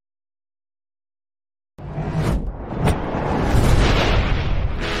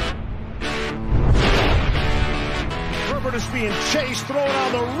being chased, thrown on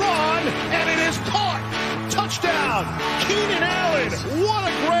the run, and it is caught. Touchdown, Keenan Allen. What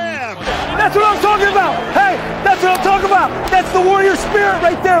a grab. That's what I'm talking about. Hey, that's what I'm talking about. That's the warrior spirit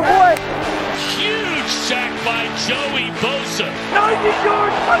right there, boy. Huge sack by Joey Bosa.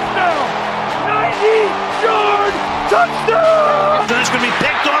 90-yard touchdown. 90-yard touchdown. It's going to be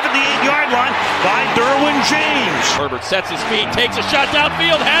picked off at the 8-yard line by Derwin James. Herbert sets his feet, takes a shot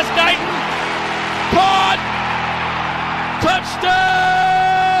downfield, has Knighton. Caught.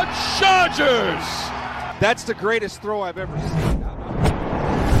 Touchdown, Chargers. That's the greatest throw I've ever seen.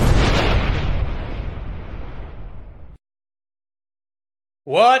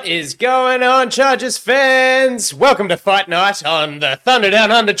 What is going on, Chargers fans? Welcome to Fight Night on the Thunder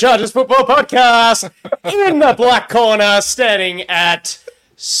Down Under Chargers Football Podcast. In the black corner, standing at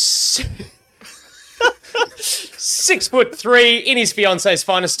 6'3" in his fiance's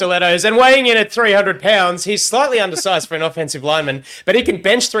finest stilettos and weighing in at 300 pounds. He's slightly undersized for an offensive lineman, but he can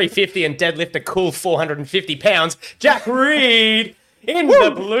bench 350 and deadlift a cool 450 pounds. Jack Reed in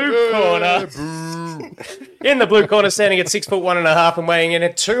the blue corner. In the blue corner, standing at 6'1.5" and weighing in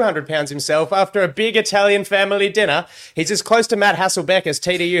at 200 pounds himself. After a big Italian family dinner, he's as close to Matt Hasselbeck as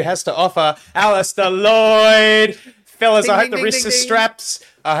TDU has to offer. Alistair Lloyd. Fellas, I hope the wrists are strapped.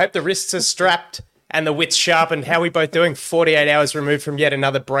 I hope the wrists are strapped and the wits sharpened. How are we both doing 48 hours removed from yet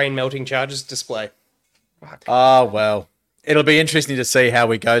another brain-melting Chargers display? Oh, well, it'll be interesting to see how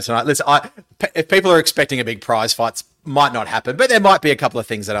we go tonight. Listen, if people are expecting a big prize fight, might not happen, but there might be a couple of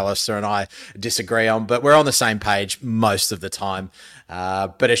things that Alistair and I disagree on, but we're on the same page most of the time.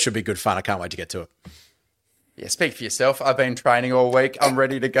 But it should be good fun. I can't wait to get to it. Yeah, speak for yourself. I've been training all week. I'm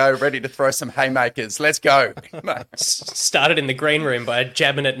ready to go, ready to throw some haymakers. Let's go. Started in the green room by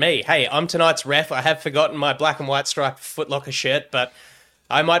jabbing at me. Hey, I'm tonight's ref. I have forgotten my black and white striped Foot Locker shirt, but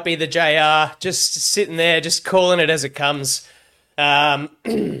I might be the JR, just sitting there, just calling it as it comes. Yeah,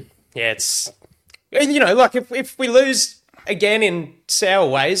 it's... You know, like if we lose again in sour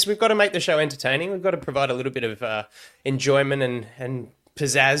ways, we've got to make the show entertaining. We've got to provide a little bit of enjoyment and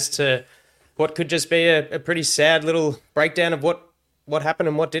pizzazz to what could just be a pretty sad little breakdown of what happened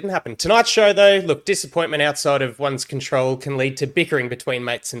and what didn't happen. Tonight's show, though, look, disappointment outside of one's control can lead to bickering between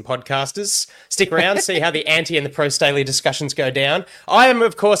mates and podcasters. Stick around, see how the anti and the pro Staley discussions go down. I am,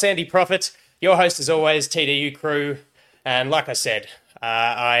 of course, Andy Prophet, your host as always, TDU crew. And like I said,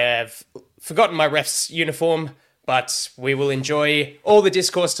 I have forgotten my ref's uniform, but we will enjoy all the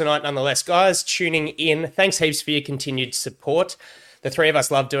discourse tonight nonetheless. Guys, tuning in, thanks heaps for your continued support. The three of us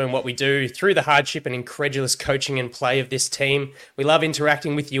love doing what we do through the hardship and incredulous coaching and play of this team. We love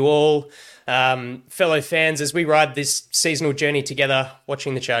interacting with you all, fellow fans, as we ride this seasonal journey together,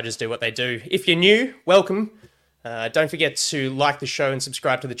 watching the Chargers do what they do. If you're new, welcome. Don't forget to like the show and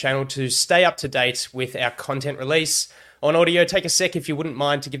subscribe to the channel to stay up to date with our content release. On audio, take a sec if you wouldn't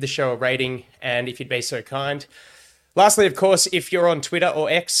mind to give the show a rating, and if you'd be so kind. Lastly, of course, if you're on Twitter or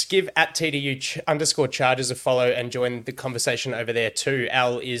X, give at TDU_Chargers a follow and join the conversation over there too.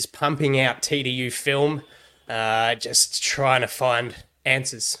 Al is pumping out TDU film, just trying to find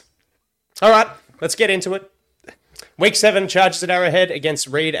answers. All right, let's get into it. Week 7, Chargers at Arrowhead against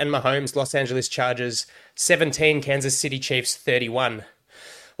Reed and Mahomes, Los Angeles Chargers 17, Kansas City Chiefs 31.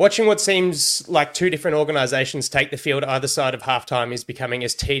 Watching what seems like two different organisations take the field either side of halftime is becoming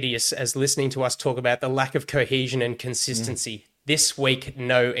as tedious as listening to us talk about the lack of cohesion and consistency. This week,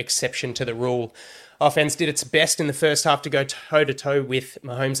 no exception to the rule. Offense did its best in the first half to go toe-to-toe with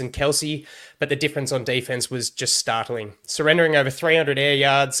Mahomes and Kelce, but the difference on defense was just startling. Surrendering over 300 air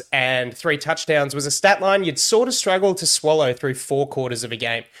yards and 3 touchdowns was a stat line you'd sort of struggle to swallow through 4 quarters of a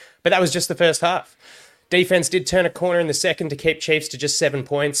game. But that was just the first half. Defense did turn a corner in the second to keep Chiefs to just 7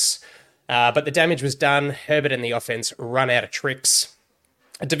 points, but the damage was done. Herbert and the offense run out of tricks.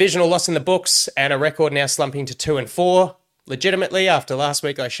 A divisional loss in the books and a record now slumping to 2-4. Legitimately, after last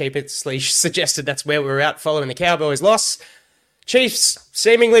week I sheepishly suggested that's where we were at following the Cowboys' loss. Chiefs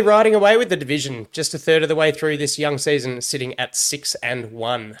seemingly riding away with the division, just a third of the way through this young season, sitting at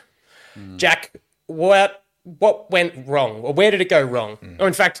 6-1. Jack, what went wrong? Or where did it go wrong? Or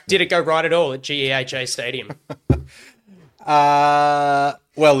in fact, did it go right at all at GEHA Stadium?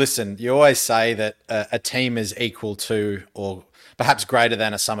 Well, listen, you always say that a team is equal to or perhaps greater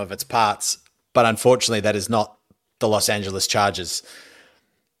than a sum of its parts, but unfortunately that is not the Los Angeles Chargers.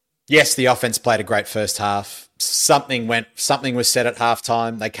 Yes, the offense played a great first half. Something was said at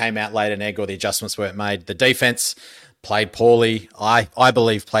halftime. They came out late an egg, or the adjustments weren't made. The defense played poorly. I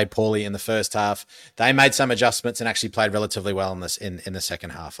believe played poorly in the first half. They made some adjustments and actually played relatively well in the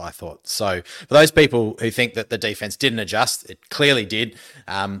second half, I thought. So for those people who think that the defense didn't adjust, it clearly did.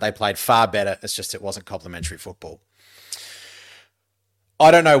 They played far better. It's just it wasn't complimentary football. I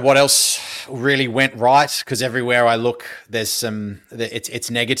don't know what else really went right, because everywhere I look, there's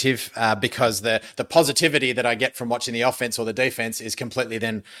it's negative, because the positivity that I get from watching the offense or the defense is completely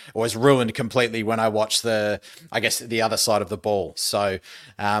is ruined completely when I watch the other side of the ball. So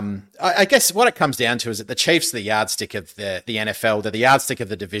I guess what it comes down to is that the Chiefs are the yardstick of the NFL. They're the yardstick of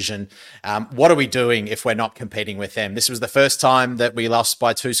the division. What are we doing if we're not competing with them? This was the first time that we lost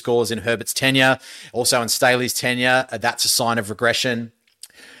by 2 scores in Herbert's tenure, also in Staley's tenure. That's a sign of regression.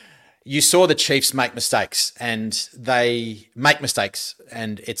 You saw the Chiefs make mistakes, and they make mistakes,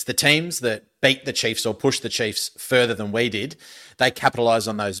 and it's the teams that beat the Chiefs or push the Chiefs further than we did. They capitalize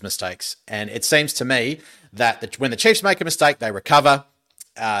on those mistakes. And it seems to me that when the Chiefs make a mistake, they recover.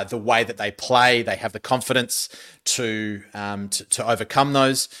 The way that they play, they have the confidence to overcome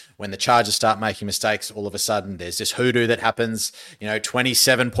those. When the Chargers start making mistakes, all of a sudden there's this hoodoo that happens.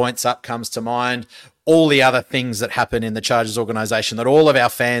 27 points up comes to mind. All the other things that happen in the Chargers organization that all of our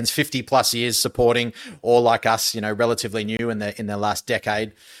fans, 50 plus years supporting, or like us, relatively new in their last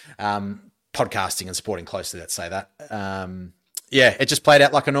decade, podcasting and supporting closely, let's say that. It just played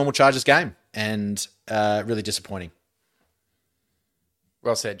out like a normal Chargers game, and really disappointing.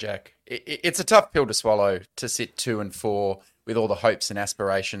 Well said, Jack. It's a tough pill to swallow to sit 2-4 with all the hopes and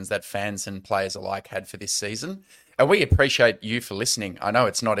aspirations that fans and players alike had for this season. And we appreciate you for listening. I know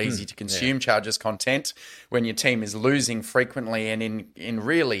it's not easy to consume Chargers content when your team is losing frequently and in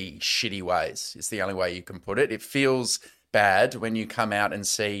really shitty ways. It's the only way you can put it. It feels bad when you come out and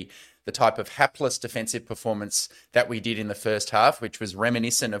see the type of hapless defensive performance that we did in the first half, which was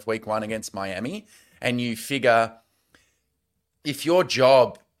reminiscent of week 1 against Miami. And you figure, if your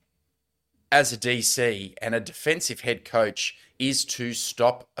job as a DC and a defensive head coach is to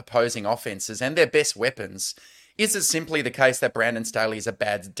stop opposing offenses and their best weapons, is it simply the case that Brandon Staley is a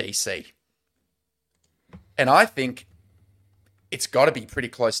bad DC? And I think it's got to be pretty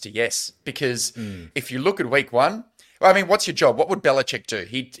close to yes, because if you look at week 1, what's your job? What would Belichick do?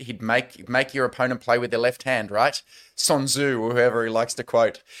 He'd make your opponent play with their left hand, right? Sun Tzu, or whoever he likes to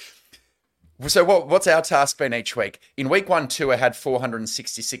quote. So what's our task been each week? In week 1, Tua had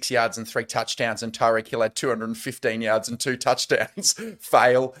 466 yards and 3 touchdowns, and Tyreek Hill had 215 yards and 2 touchdowns.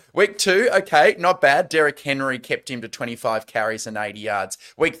 Fail. Week 2, okay, not bad. Derrick Henry kept him to 25 carries and 80 yards.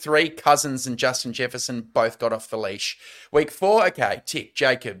 Week 3, Cousins and Justin Jefferson both got off the leash. Week 4, okay, tick.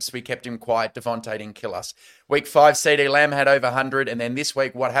 Jacobs, we kept him quiet. Devontae didn't kill us. Week 5, CD Lamb had over 100. And then this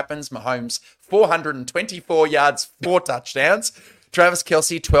week, what happens? Mahomes, 424 yards, 4 touchdowns. Travis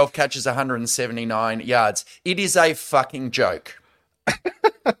Kelce, 12 catches, 179 yards. It is a fucking joke.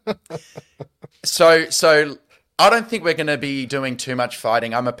 So I don't think we're going to be doing too much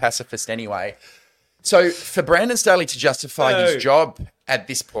fighting. I'm a pacifist anyway. So for Brandon Staley to justify his job at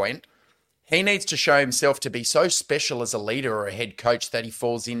this point, he needs to show himself to be so special as a leader or a head coach that he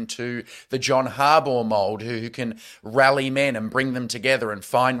falls into the John Harbaugh mold, who can rally men and bring them together and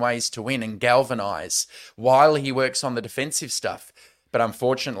find ways to win and galvanize while he works on the defensive stuff. But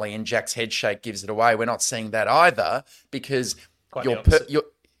unfortunately, and Jack's head shake gives it away, we're not seeing that either, because you're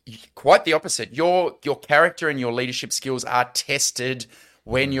quite the opposite. Your character and your leadership skills are tested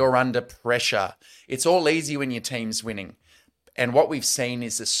when you're under pressure. It's all easy when your team's winning. And what we've seen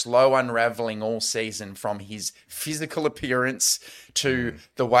is a slow unraveling all season, from his physical appearance to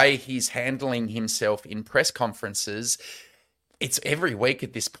the way he's handling himself in press conferences. It's every week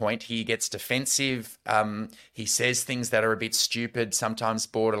at this point. He gets defensive. He says things that are a bit stupid, sometimes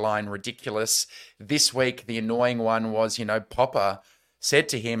borderline ridiculous. This week, the annoying one was, Popper said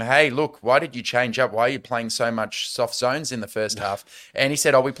to him, hey, look, why did you change up? Why are you playing so much soft zones in the first half? And he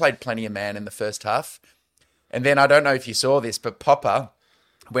said, we played plenty of man in the first half. And then I don't know if you saw this, but Popper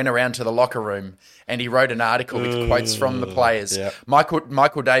went around to the locker room and he wrote an article with quotes from the players. Yeah.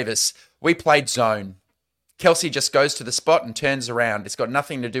 Michael Davis, we played zone. Kelce just goes to the spot and turns around. It's got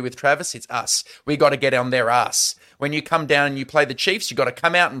nothing to do with Travis. It's us. We got to get on their ass. When you come down and you play the Chiefs, you got to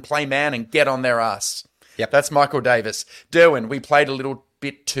come out and play man and get on their ass. Yep. That's Michael Davis. Derwin, we played a little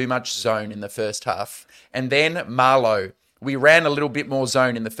bit too much zone in the first half. And then Marlowe, we ran a little bit more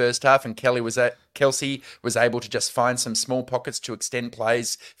zone in the first half, and Kelce was able to just find some small pockets to extend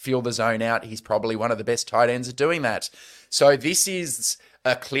plays, feel the zone out. He's probably one of the best tight ends at doing that. So this is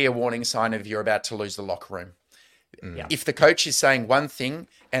a clear warning sign of you're about to lose the locker room. Yeah. If the coach is saying one thing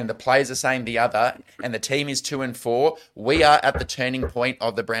and the players are saying the other, and the team is 2-4, we are at the turning point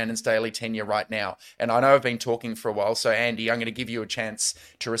of the Brandon Staley tenure right now. And I know I've been talking for a while, so Andy, I'm going to give you a chance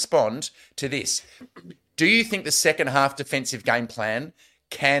to respond to this. Do you think the second half defensive game plan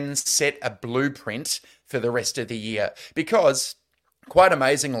can set a blueprint for the rest of the year? Because quite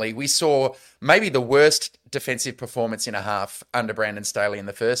amazingly, we saw maybe the worst defensive performance in a half under Brandon Staley in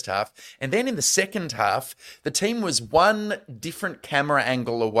the first half. And then in the second half, the team was one different camera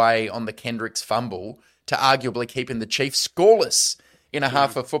angle away on the Kendricks fumble to arguably keeping the Chiefs scoreless in a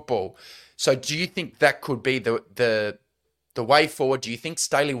half of football. So do you think that could be the way forward? Do you think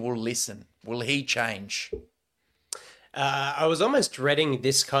Staley will listen? Will he change? I was almost dreading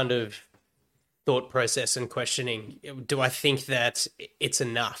this kind of thought process and questioning. Do I think that it's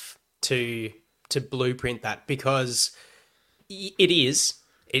enough to blueprint that? Because it is.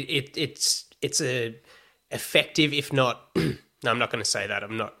 It's a effective, if not. No, I'm not going to say that.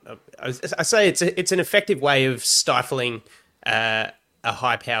 I'm not. I say it's an effective way of stifling a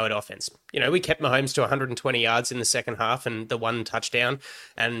high-powered offense. You know, we kept Mahomes to 120 yards in the second half and the one touchdown,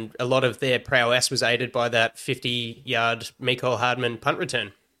 and a lot of their prowess was aided by that 50-yard Mecole Hardman punt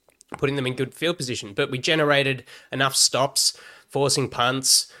return, putting them in good field position. But we generated enough stops, forcing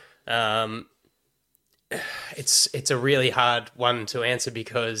punts. It's a really hard one to answer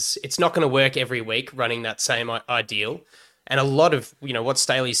because it's not going to work every week running that same ideal. And a lot of, what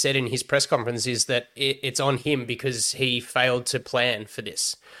Staley said in his press conference is that it's on him because he failed to plan for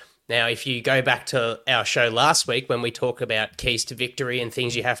this. Now, if you go back to our show last week when we talk about keys to victory and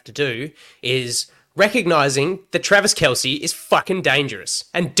things you have to do, is recognizing that Travis Kelce is fucking dangerous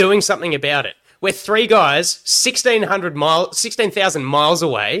and doing something about it. We're three guys, 16,000 miles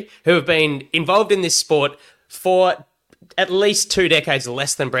away, who have been involved in this sport for at least 2 decades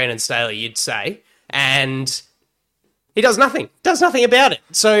less than Brandon Staley, you'd say. And he does nothing about it.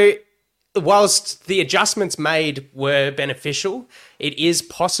 So whilst the adjustments made were beneficial, it is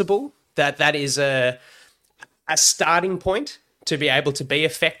possible that is a starting point to be able to be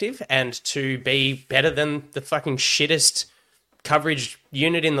effective and to be better than the fucking shittest coverage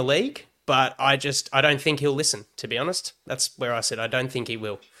unit in the league. But I don't think he'll listen, to be honest. That's where I said I don't think he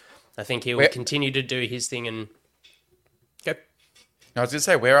will. I think he'll continue to do his thing and go. I was going to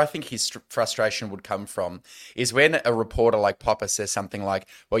say, where I think his frustration would come from is when a reporter like Popper says something like,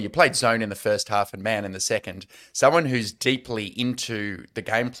 well, you played zone in the first half and man in the second. Someone who's deeply into the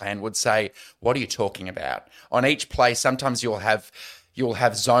game plan would say, what are you talking about? On each play, sometimes you'll have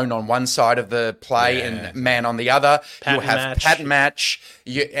zone on one side of the play and man on the other. You'll have pattern match.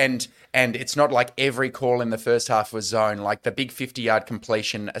 And it's not like every call in the first half was zone. Like the big 50-yard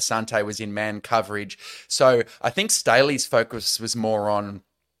completion, Asante was in man coverage. So I think Staley's focus was more on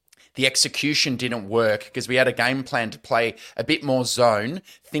the execution didn't work because we had a game plan to play a bit more zone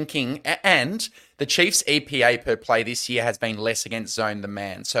thinking. And the Chiefs' EPA per play this year has been less against zone than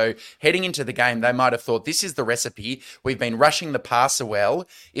man. So heading into the game, they might have thought this is the recipe. We've been rushing the passer well.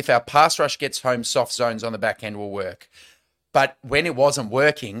 If our pass rush gets home, soft zones on the back end will work. But when it wasn't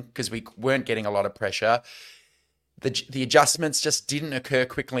working, because we weren't getting a lot of pressure, the adjustments just didn't occur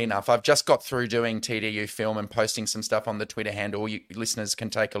quickly enough. I've just got through doing TDU film and posting some stuff on the Twitter handle. You listeners can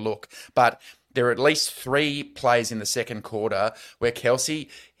take a look. But there are at least 3 plays in the second quarter where Kelce,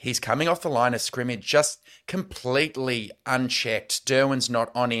 he's coming off the line of scrimmage just completely unchecked. Derwin's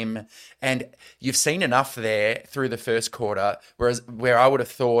not on him. And you've seen enough there through the first quarter, where I would have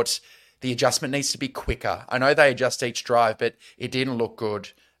thought the adjustment needs to be quicker. I know they adjust each drive, but it didn't look good.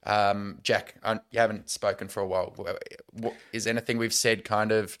 Jack, you haven't spoken for a while. Is anything we've said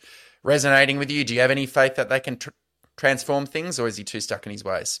kind of resonating with you? Do you have any faith that they can transform things, or is he too stuck in his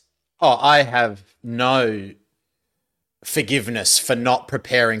ways? Oh, I have no forgiveness for not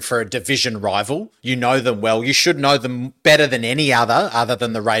preparing for a division rival. You know them well. You should know them better than any other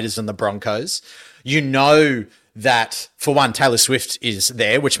than the Raiders and the Broncos. You know that, for one, Taylor Swift is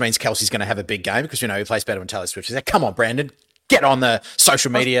there, which means Kelce's going to have a big game because, he plays better when Taylor Swift is there. Come on, Brandon. Get on the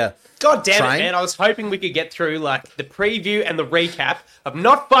social media God damn train. it, man. I was hoping we could get through, the preview and the recap of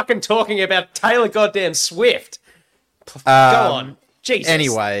not fucking talking about Taylor goddamn Swift. Go on. Jesus.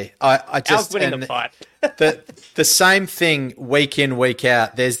 Anyway, I just... I was winning the fight. the same thing week in, week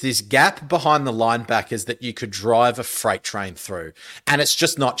out. There's this gap behind the linebackers that you could drive a freight train through, and it's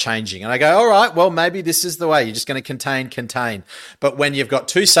just not changing. And I go, all right, well, maybe this is the way. You're just going to contain. But when you've got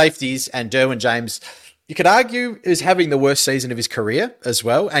 2 safeties and Derwin James, you could argue is having the worst season of his career as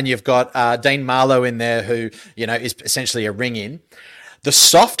well, and you've got Dean Marlowe in there who, is essentially a ring-in. The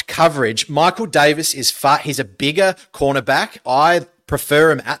soft coverage, Michael Davis is he's a bigger cornerback. I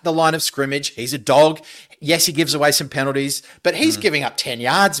prefer him at the line of scrimmage. He's a dog. Yes, he gives away some penalties, but he's giving up 10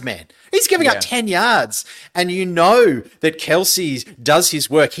 yards, man. He's giving up 10 yards. And you know that Kelce does his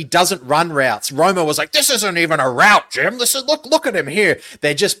work. He doesn't run routes. Romo was like, this isn't even a route, Jim. Look at him here.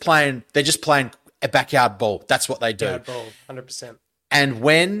 They're just playing a backyard ball. That's what they do. Backyard ball, 100%. And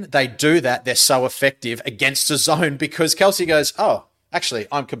when they do that, they're so effective against a zone because Kelce goes, oh, actually,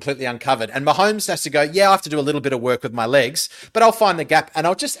 I'm completely uncovered. And Mahomes has to go, yeah, I have to do a little bit of work with my legs, but I'll find the gap and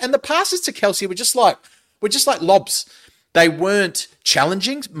and the passes to Kelce were just like lobs. They weren't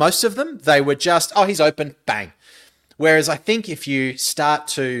challenging, most of them. They were just, oh, he's open, bang. Whereas I think if you start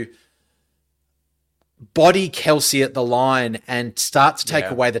to body Kelce at the line and start to take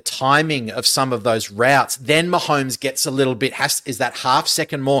away the timing of some of those routes, then Mahomes gets a little bit, is that half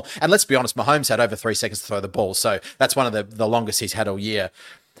second more. And let's be honest, Mahomes had over 3 seconds to throw the ball. So that's one of the longest he's had all year.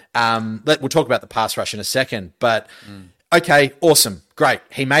 We'll talk about the pass rush in a second, but okay, awesome. Great.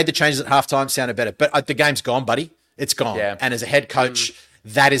 He made the changes at halftime, sounded better, but the game's gone, buddy. It's gone. Yeah. And as a head coach,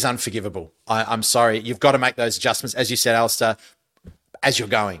 that is unforgivable. I'm sorry. You've got to make those adjustments, as you said, Alistair, as you're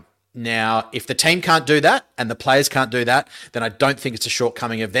going. Now, if the team can't do that and the players can't do that, then I don't think it's a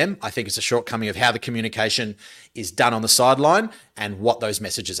shortcoming of them. I think it's a shortcoming of how the communication is done on the sideline and what those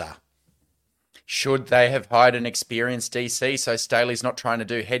messages are. Should they have hired an experienced DC so Staley's not trying to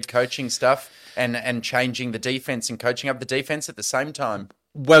do head coaching stuff and changing the defense and coaching up the defense at the same time?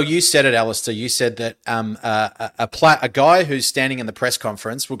 Well, you said it, Alistair. You said that a guy who's standing in the press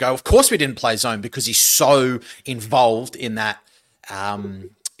conference will go, of course we didn't play zone because he's so involved in that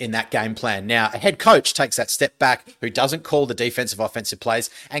game plan. Now, a head coach takes that step back who doesn't call the defensive offensive plays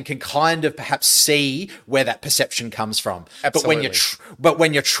and can kind of perhaps see where that perception comes from. Absolutely. But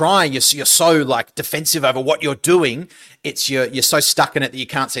when you're trying, you're so like defensive over what you're doing. You're so stuck in it that you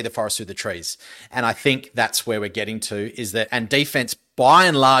can't see the forest through the trees. And I think that's where we're getting to is that, and defense by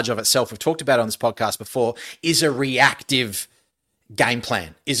and large of itself, we've talked about it on this podcast before, is a reactive game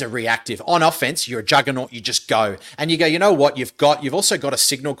plan, is a reactive. On offense, you're a juggernaut, you just go. And you go, you know what, you've also got a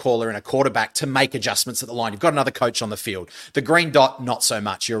signal caller and a quarterback to make adjustments at the line. You've got another coach on the field. The green dot, not so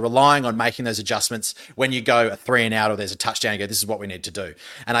much. You're relying on making those adjustments when you go a 3 and out or there's a touchdown, you go, this is what we need to do.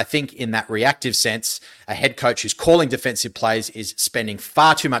 And I think in that reactive sense, a head coach who's calling defensive plays is spending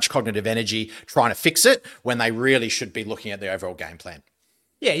far too much cognitive energy trying to fix it when they really should be looking at the overall game plan.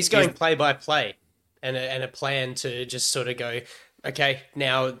 Yeah, he's going play by play and a plan to just sort of go, okay,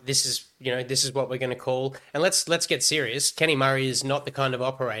 now this is what we're going to call. And let's get serious. Kenny Murray is not the kind of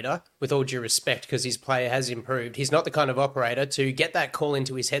operator, with all due respect, because his player has improved. He's not the kind of operator to get that call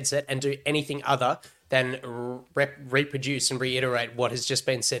into his headset and do anything other than reproduce and reiterate what has just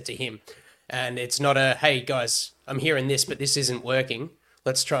been said to him. And it's not a, hey, guys, I'm hearing this, but this isn't working.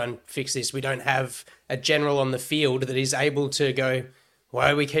 Let's try and fix this. We don't have a general on the field that is able to go, why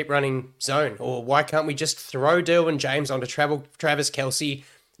do we keep running zone? Or why can't we just throw Derwin James onto Travis Kelce,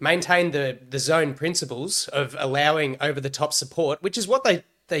 maintain the zone principles of allowing over-the-top support, which is what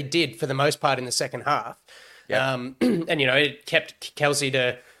they did for the most part in the second half. Yep. And, it kept Kelce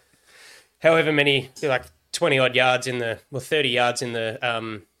to however many, like 20-odd yards 30 yards in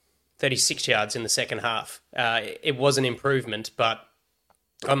the 36 yards in the second half. It was an improvement, but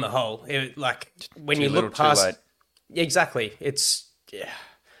on the whole, when you look past... Exactly. Yeah,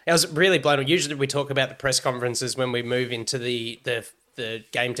 I was really blown away. Usually we talk about the press conferences when we move into the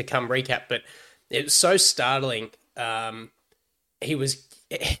game to come recap, but it was so startling.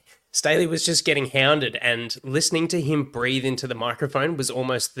 Staley was just getting hounded, and listening to him breathe into the microphone was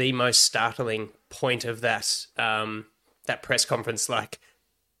almost the most startling point of that press conference. Like,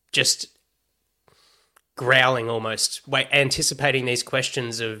 just growling almost, anticipating these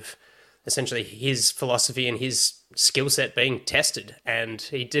questions of essentially his philosophy and his skill set being tested, and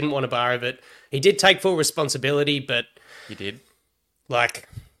he didn't want a bar of it. He did take full responsibility, but he did.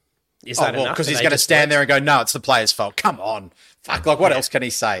 Is that enough? Because he's going to stand there and go, "No, it's the player's fault." Come on, fuck! What else can he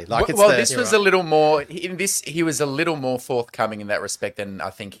say? This was a little more. He was a little more forthcoming in that respect than I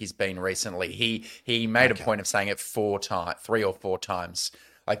think he's been recently. He made a point of saying it 3 or 4 times.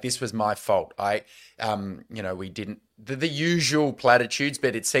 Like, this was my fault. We didn't. The usual platitudes,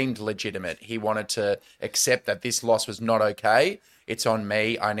 but it seemed legitimate. He wanted to accept that this loss was not okay. It's on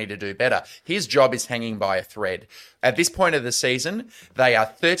me. I need to do better. His job is hanging by a thread. At this point of the season, they are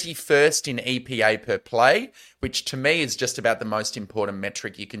 31st in EPA per play, which to me is just about the most important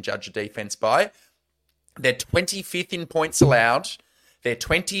metric you can judge a defense by. They're 25th in points allowed. They're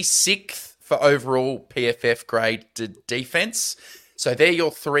 26th for overall PFF grade defense. So they're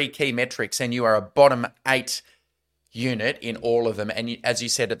your 3 key metrics, and you are a bottom 8 unit in all of them. And as you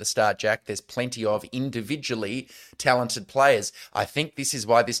said at the start, Jack, there's plenty of individually talented players. I think this is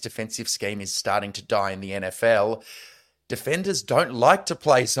why this defensive scheme is starting to die in the NFL. Defenders don't like to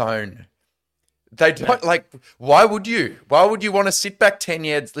play zone. They don't why would you? Why would you want to sit back 10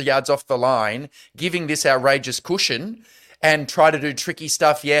 yards off the line, giving this outrageous cushion, and try to do tricky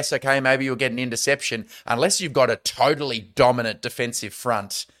stuff? Yes, okay, maybe you'll get an interception, unless you've got a totally dominant defensive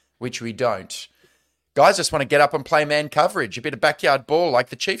front, which we don't. Guys just want to get up and play man coverage, a bit of backyard ball like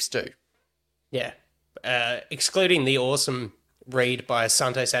the Chiefs do. Yeah. Excluding the awesome read by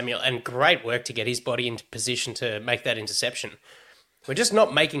Asante Samuel, and great work to get his body into position to make that interception. We're just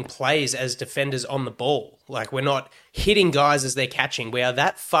not making plays as defenders on the ball. Like, we're not hitting guys as they're catching. We are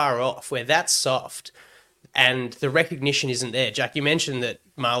that far off. We're that soft. And the recognition isn't there. Jack, you mentioned that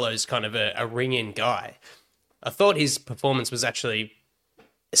Marlowe's kind of a ring-in guy. I thought his performance was actually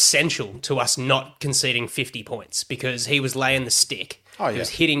essential to us not conceding 50 points because he was laying the stick. Oh, yeah. He was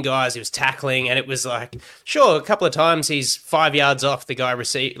hitting guys, he was tackling, and it was like, sure, a couple of times he's 5 yards off the guy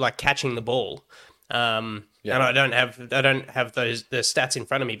catching the ball. And I don't have the stats in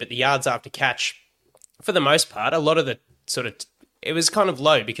front of me, but the yards after catch, for the most part, a lot of the sort of it was kind of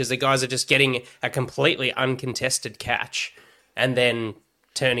low because the guys are just getting a completely uncontested catch and then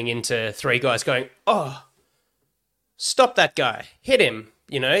turning into three guys going, oh, stop that guy, hit him.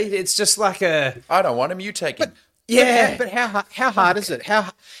 You know, it's just like I don't want him, you take him. But how hard is it?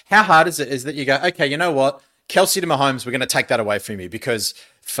 How hard is it is that you go, okay, you know what? Kelce to Mahomes, we're going to take that away from you because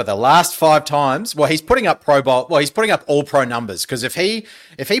for the last 5 times, he's putting up he's putting up all pro numbers because if he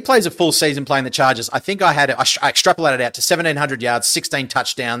plays a full season playing the Chargers, I think I extrapolated out to 1,700 yards, 16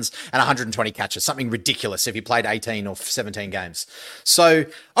 touchdowns, and 120 catches, something ridiculous if he played 18 or 17 games. So,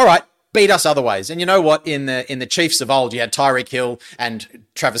 all right, beat us other ways. And you know what? In the Chiefs of old, you had Tyreek Hill and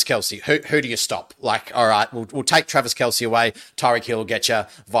Travis Kelce. Who do you stop? Like, all right, we'll take Travis Kelce away. Tyreek Hill will get you,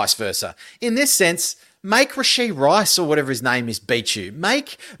 vice versa. In this sense, make Rashee Rice or whatever his name is beat you.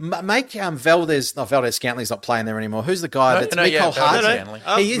 Make Valdez Scantling's not playing there anymore. Who's the guy that's Mecole Hardman?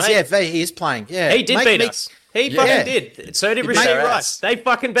 He is playing. Yeah, he did beat us. He fucking did. So did Rashee Rice. They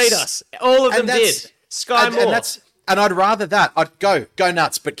fucking beat us. All of them did. Sky Moore. And I'd rather that. I'd go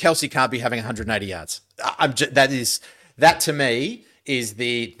nuts, but Kelce can't be having 180 yards. That to me is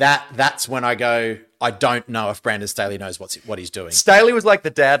that's when I go, I don't know if Brandon Staley knows what he's doing. Staley was like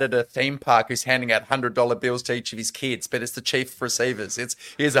the dad at a theme park who's handing out $100 bills to each of his kids, but it's the chief of receivers. It's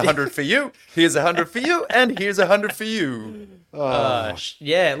here's 100 for you, here's 100 for you, and here's 100 for you.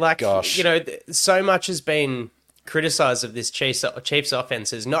 Yeah, like, gosh. You know, so much has been criticised of this Chiefs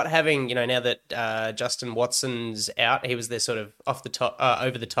offenses not having, you know, now that Justin Watson's out, he was their sort of off the top,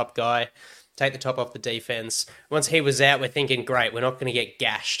 over the top guy, take the top off the defense. Once he was out, we're thinking, great, we're not going to get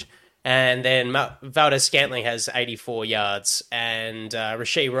gashed. And then Valdez Scantling has 84 yards, and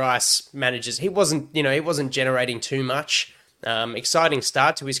Rashee Rice manages. He wasn't generating too much. Exciting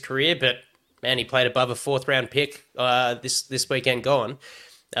start to his career, but man, he played above a 4th round pick this weekend gone.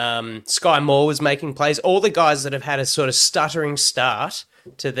 Sky Moore was making plays. All the guys that have had a sort of stuttering start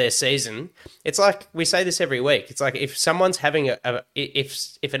to their season, it's like we say this every week. It's like if someone's having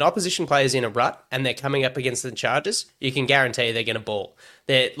if an opposition player's in a rut and they're coming up against the Chargers, you can guarantee they're going to ball.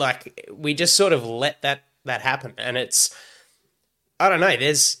 They're like, we just sort of let that happen, and it's, I don't know.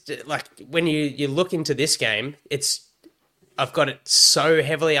 There's like when you look into this game, I've got it so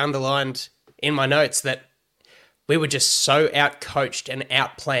heavily underlined in my notes that we were just so out-coached and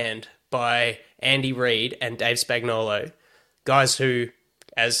out-planned by Andy Reid and Dave Spagnuolo, guys who,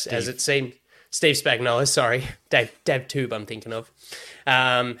 as it seemed, Steve Spagnuolo, sorry, Dave Tube I'm thinking of,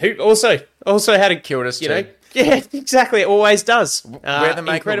 who also had a killed us, you know. Yeah, exactly. It always does. We're the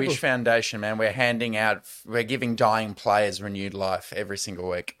Make-A-Wish Foundation, man. We're giving dying players renewed life every single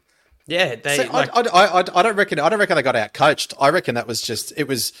week. Yeah, I don't reckon they got out coached. I reckon it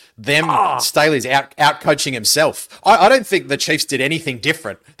was them. Staley's out coaching himself. I don't think the Chiefs did anything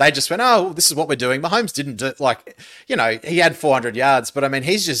different. They just went, oh, this is what we're doing. Mahomes didn't do, he had 400 yards, but I mean,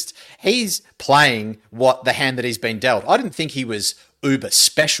 he's playing the hand that he's been dealt. I didn't think he was uber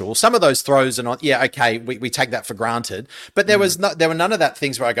special. Some of those throws are not, we take that for granted, but there were none of that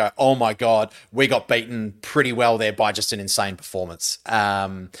things where I go, oh my God, we got beaten pretty well there by just an insane performance.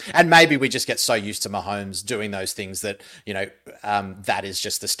 And maybe we just get so used to Mahomes doing those things that, that is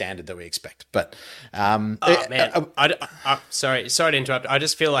just the standard that we expect. But, sorry to interrupt. I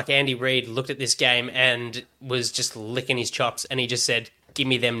just feel like Andy Reid looked at this game and was just licking his chops, and he just said, give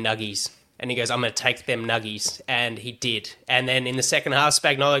me them nuggies. And he goes, I'm going to take them nuggies. And he did. And then in the second half,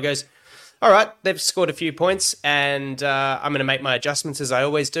 Spagnuolo goes, all right, they've scored a few points, and I'm going to make my adjustments as I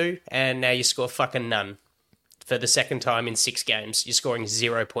always do. And now you score fucking none. For the second time in 6 games, you're scoring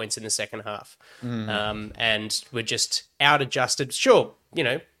 0 points in the second half. And we're just out-adjusted. Sure,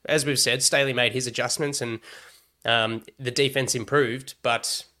 as we've said, Staley made his adjustments and the defense improved.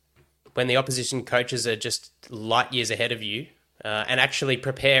 But when the opposition coaches are just light years ahead of you, and actually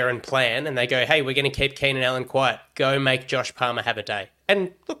prepare and plan, and they go, hey, we're going to keep Keenan Allen quiet. Go make Josh Palmer have a day.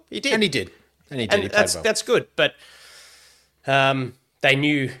 And look, he did. And he did. And that's good. But he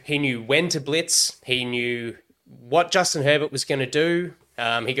knew when to blitz. He knew what Justin Herbert was going to do.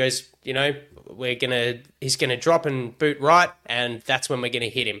 He goes, he's going to drop and boot right, and that's when we're going to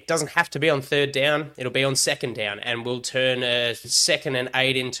hit him. It doesn't have to be on third down. It'll be on second down, and we'll turn a 2nd and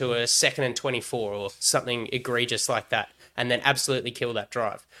 8 into a 2nd and 24 or something egregious like that, and then absolutely kill that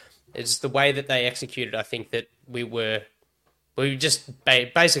drive. It's the way that they executed. I think that we just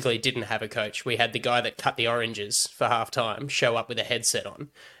basically didn't have a coach. We had the guy that cut the oranges for halftime show up with a headset on,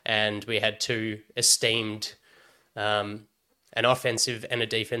 and we had two esteemed, an offensive and a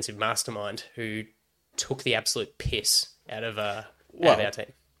defensive mastermind who took the absolute piss out of our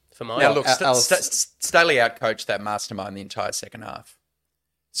team. For mine, now look, Staley outcoached that mastermind the entire second half.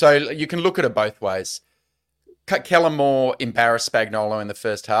 So you can look at it both ways. Kellen Moore embarrassed Spagnuolo in the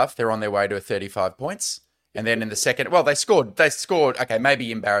first half. They're on their way to 35 points. And then in the second, they scored. Okay,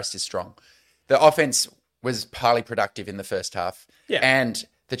 maybe embarrassed is strong. The offense was highly productive in the first half. Yeah. And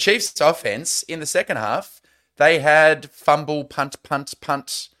the Chiefs' offense in the second half, they had fumble, punt,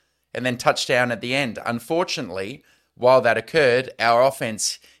 and then touchdown at the end. Unfortunately, while that occurred, our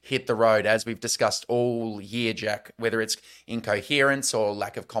offense hit the road, as we've discussed all year, Jack, whether it's incoherence or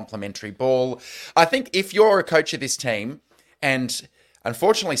lack of complementary ball. I think if you're a coach of this team, and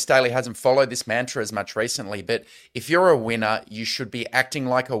unfortunately Staley hasn't followed this mantra as much recently, but if you're a winner, you should be acting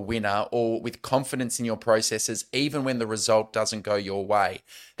like a winner or with confidence in your processes, even when the result doesn't go your way.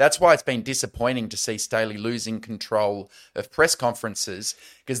 That's why it's been disappointing to see Staley losing control of press conferences,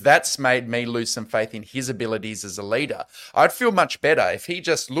 because that's made me lose some faith in his abilities as a leader. I'd feel much better if he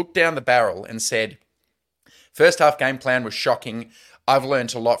just looked down the barrel and said, first half game plan was shocking. I've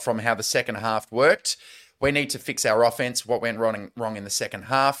learned a lot from how the second half worked. We need to fix our offense, what went wrong in the second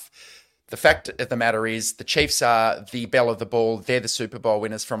half. The fact of the matter is the Chiefs are the belle of the ball. They're the Super Bowl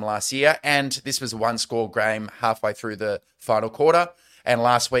winners from last year. And this was a one-score game halfway through the final quarter. And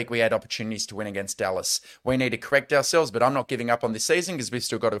last week we had opportunities to win against Dallas. We need to correct ourselves, but I'm not giving up on this season because we've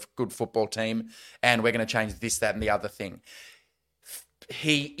still got a good football team and we're going to change this, that, and the other thing.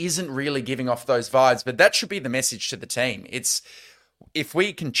 He isn't really giving off those vibes, but that should be the message to the team. If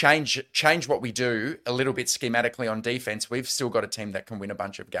we can change what we do a little bit schematically on defense, we've still got a team that can win a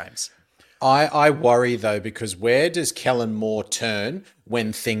bunch of games. I worry, though, because where does Kellen Moore turn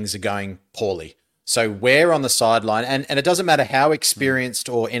when things are going poorly? So where on the sideline, and it doesn't matter how experienced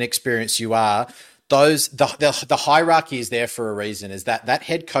or inexperienced you are, the hierarchy is there for a reason, is that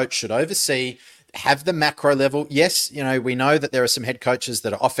head coach should oversee, have the macro level. Yes, we know that there are some head coaches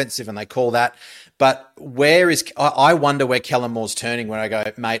that are offensive and they call that, but I wonder where Kellen Moore's turning when I go,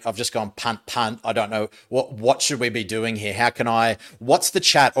 mate, I've just gone punt. I don't know what should we be doing here? What's the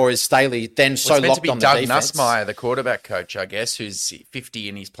chat? Or is Staley then so locked on the defense? Doug Nussmeier, the quarterback coach, I guess, who's 50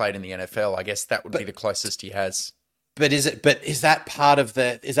 and he's played in the NFL. I guess that would be the closest he has. But is that part of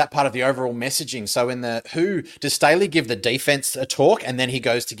the overall messaging? So who does Staley give the defense a talk and then he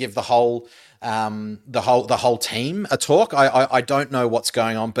goes to give the whole team a talk? I don't know what's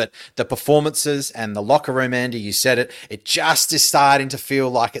going on, but the performances and the locker room, Andy, you said it just is starting to feel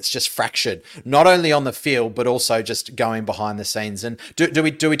like it's just fractured, not only on the field but also just going behind the scenes. And do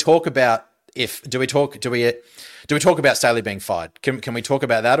we talk about Staley being fired? Can we talk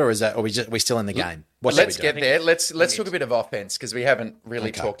about that, or are we still in the game? Let's get there. Let's talk a bit of offense, because we haven't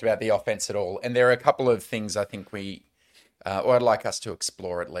really talked about the offense at all. And there are a couple of things I think or I'd like us to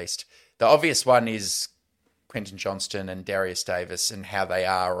explore at least. The obvious one is Quentin Johnston and Darius Davis and how they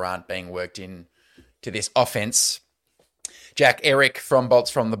are or aren't being worked in to this offense. Jack Eric from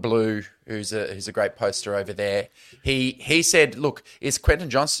Bolts from the Blue, who's a great poster over there, he said, look, is Quentin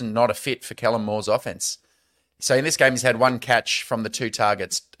Johnston not a fit for Kellen Moore's offense? So in this game, he's had one catch from the 2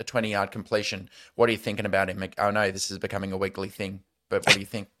 targets, a 20-yard completion. What are you thinking about him? Oh, no, this is becoming a weekly thing. But what do you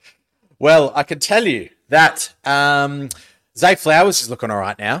think? Well, I can tell you that Zay Flowers is looking all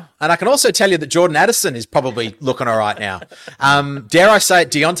right now. And I can also tell you that Jordan Addison is probably looking all right now. Dare I say it,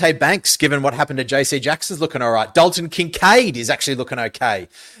 Deontay Banks, given what happened to JC Jackson, is looking all right. Dalton Kincaid is actually looking okay.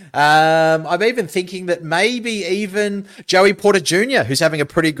 I'm even thinking that maybe even Joey Porter Jr., who's having a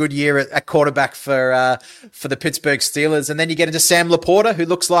pretty good year at quarterback for the Pittsburgh Steelers. And then you get into Sam Laporta, who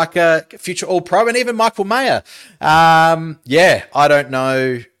looks like a future All-Pro, and even Michael Mayer. I don't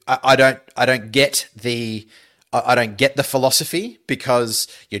know. I don't get the philosophy, because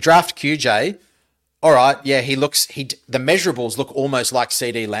you draft QJ. All right. Yeah. the measurables look almost like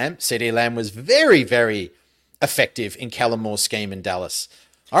CD Lamb. CD Lamb was very, very effective in Kellen Moore's scheme in Dallas.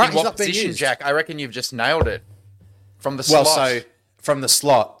 All right. In what position, Jack? I reckon you've just nailed it from the slot. From the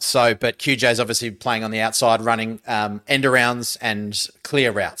slot. But QJ's obviously playing on the outside, running end arounds and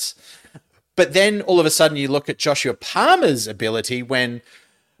clear routes. But then all of a sudden you look at Joshua Palmer's ability when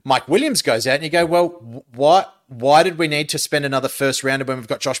Mike Williams goes out and you go, well, why did we need to spend another first rounder when we've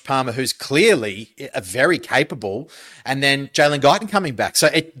got Josh Palmer, who's clearly very capable, and then Jalen Guyton coming back? So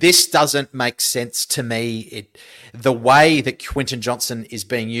this doesn't make sense to me. The way that Quinton Johnson is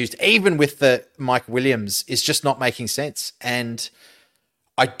being used, even with the Mike Williams, is just not making sense. And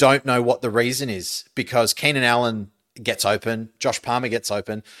I don't know what the reason is, because Keenan Allen gets open, Josh Palmer gets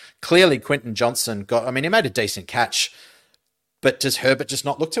open. Clearly Quinton Johnson he made a decent catch, but does Herbert just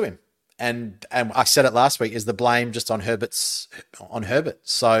not look to him? And I said it last week, is the blame just on Herbert?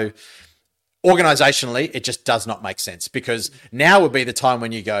 So organizationally, it just does not make sense, because now would be the time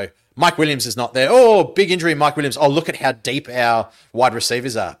when you go, Mike Williams is not there. Oh, big injury, Mike Williams. Oh, look at how deep our wide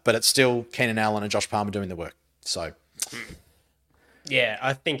receivers are. But it's still Keenan Allen and Josh Palmer doing the work. So, yeah,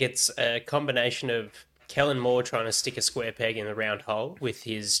 I think it's a combination of Kellen Moore trying to stick a square peg in a round hole with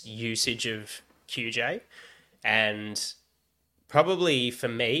his usage of QJ, and probably for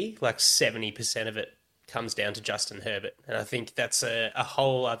me, like 70% of it comes down to Justin Herbert. And I think that's a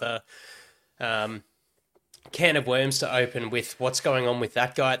whole other can of worms to open with what's going on with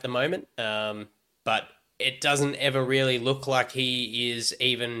that guy at the moment. But it doesn't ever really look like he is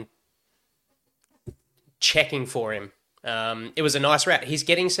even checking for him. It was a nice route. He's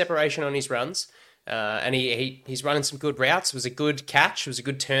getting separation on his runs. And he's running some good routes. It was a good catch. It was a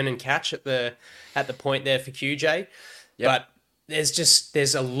good turn and catch at the point there for QJ. Yep. But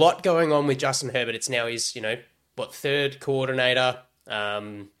there's a lot going on with Justin Herbert. It's now his, third coordinator.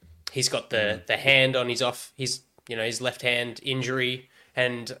 He's got the hand on his left hand injury.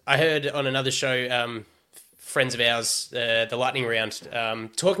 And I heard on another show, friends of ours, the Lightning Round,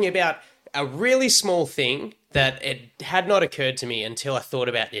 talking about a really small thing that it had not occurred to me until I thought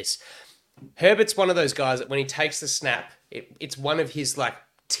about this. Herbert's one of those guys that when he takes the snap, it's one of his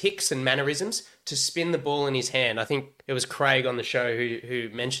ticks and mannerisms to spin the ball in his hand. I think it was Craig on the show who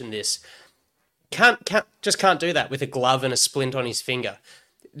mentioned this. Can't do that with a glove and a splint on his finger.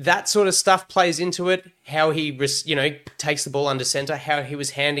 That sort of stuff plays into it. How he takes the ball under center, how he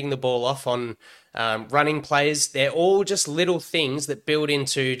was handing the ball off on running plays. They're all just little things that build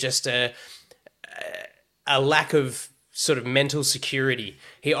into just a lack of sort of mental security.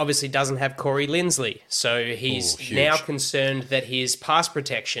 He obviously doesn't have Corey Linsley, so he's now concerned that his pass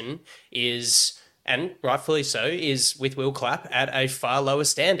protection is, and rightfully so, is with Will Clapp at a far lower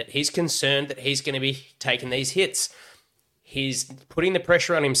standard. He's concerned that he's going to be taking these hits. He's putting the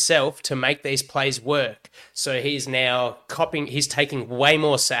pressure on himself to make these plays work. So he's now he's taking way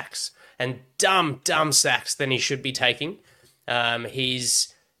more sacks, and dumb sacks than he should be taking.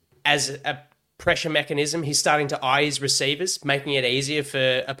 He's, as a pressure mechanism, he's starting to eye his receivers, making it easier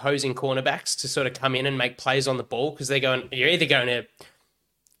for opposing cornerbacks to sort of come in and make plays on the ball, because you're either going to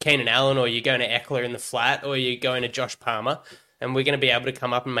Keenan Allen, or you're going to Eckler in the flat, or you're going to Josh Palmer, and we're going to be able to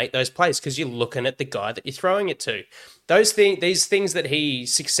come up and make those plays because you're looking at the guy that you're throwing it to. These things that he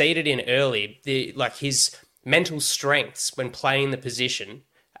succeeded in early, his mental strengths when playing the position,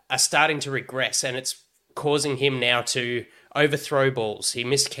 are starting to regress, and it's causing him now to overthrow balls. He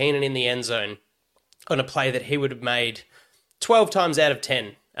missed Keenan in the end zone on a play that he would have made 12 times out of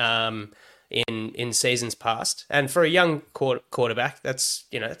 10 in seasons past. And for a young quarterback, that's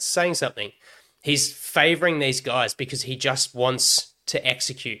saying something. He's favouring these guys because he just wants to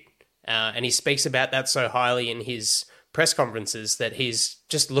execute. And he speaks about that so highly in his press conferences, that he's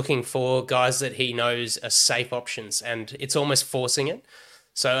just looking for guys that he knows are safe options, and it's almost forcing it.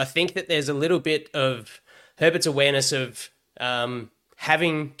 So I think that there's a little bit of Herbert's awareness of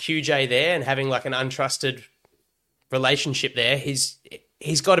having QJ there and having an untrusted relationship there.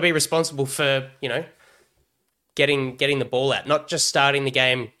 He's got to be responsible for, getting the ball out, not just starting the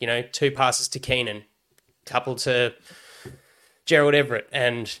game, 2 passes to Keenan, couple to Gerald Everett,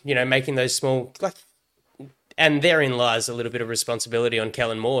 and, making those small, and therein lies a little bit of responsibility on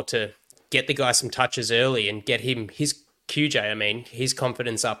Kellen Moore to get the guy some touches early and get him his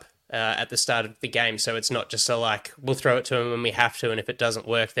confidence up at the start of the game. So it's not just we'll throw it to him when we have to, and if it doesn't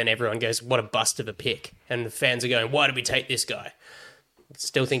work, then everyone goes, what a bust of a pick. And the fans are going, why did we take this guy? I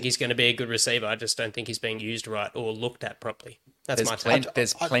still think he's going to be a good receiver. I just don't think he's being used right or looked at properly. That's my take.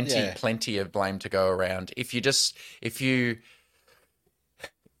 There's plenty of blame to go around.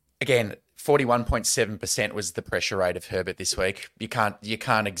 Again, 41.7% was the pressure rate of Herbert this week. You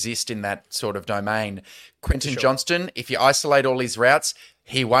can't exist in that sort of domain. Quinton Johnston, if you isolate all his routes,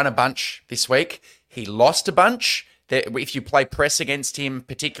 he won a bunch this week. He lost a bunch. If you play press against him,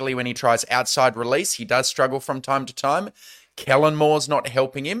 particularly when he tries outside release, he does struggle from time to time. Kellen Moore's not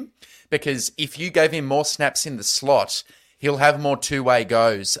helping him, because if you gave him more snaps in the slot, He'll have more two-way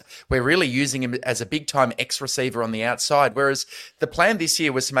goes. We're really using him as a big-time X receiver on the outside, whereas the plan this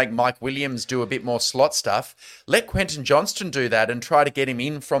year was to make Mike Williams do a bit more slot stuff. Let Quentin Johnston do that and try to get him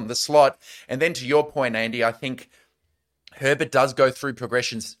in from the slot. And then to your point, Andy, I think Herbert does go through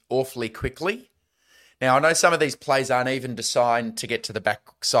progressions awfully quickly. Now, I know some of these plays aren't even designed to get to the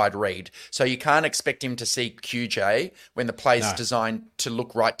backside read, so you can't expect him to see QJ when the play's designed to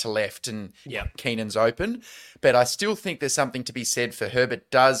look right to left and Keenan's open. But I still think there's something to be said for Herbert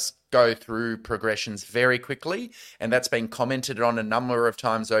does go through progressions very quickly, and that's been commented on a number of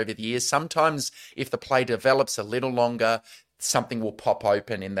times over the years. Sometimes if the play develops a little longer, something will pop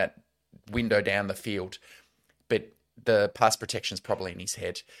open in that window down the field. But the pass protection's probably in his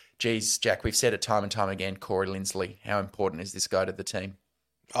head. Geez, Jack, we've said it time and time again, Corey Linsley. How important is this guy to the team?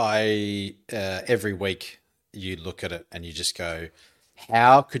 Every week you look at it and you just go,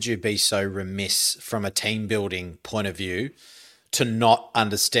 how could you be so remiss from a team building point of view to not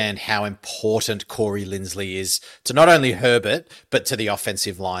understand how important Corey Linsley is to not only Herbert, but to the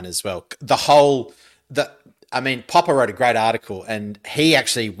offensive line as well. Popper wrote a great article and he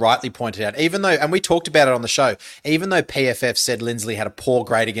actually rightly pointed out, even though, and we talked about it on the show, even though PFF said Linsley had a poor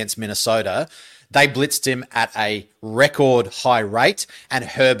grade against Minnesota, they blitzed him at a record high rate and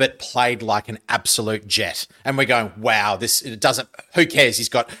Herbert played like an absolute jet. And we're going, wow, who cares? He's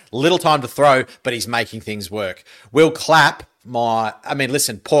got little time to throw, but he's making things work. Will Clapp,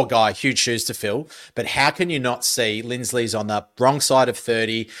 listen, poor guy, huge shoes to fill, but how can you not see Linsley's on the wrong side of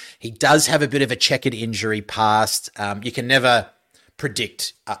 30? He does have a bit of a checkered injury past. You can never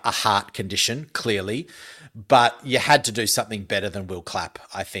predict a heart condition, clearly, but you had to do something better than Will Clapp,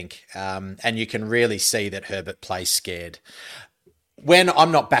 I think. And you can really see that Herbert plays scared. When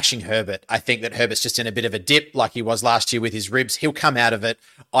I'm not bashing Herbert, I think that Herbert's just in a bit of a dip like he was last year with his ribs. He'll come out of it.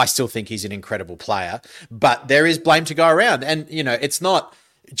 I still think he's an incredible player, but there is blame to go around. And, it's not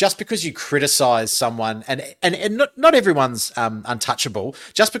just because you criticize someone and not everyone's untouchable.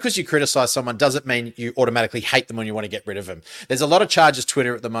 Just because you criticize someone doesn't mean you automatically hate them when you want to get rid of them. There's a lot of charges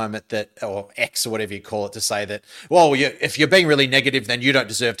Twitter at the moment or X or whatever you call it, to say that, well, if you're being really negative, then you don't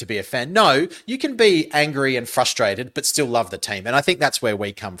deserve to be a fan. No, you can be angry and frustrated, but still love the team. And I think that's where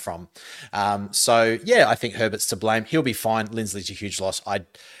we come from. I think Herbert's to blame. He'll be fine. Linsley's a huge loss.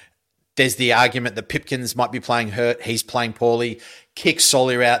 There's the argument that Pipkins might be playing hurt. He's playing poorly. Kick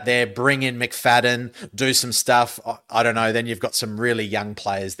Sawyer out there, bring in McFadden, do some stuff. I don't know. Then you've got some really young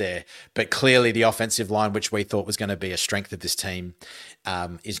players there. But clearly the offensive line, which we thought was going to be a strength of this team,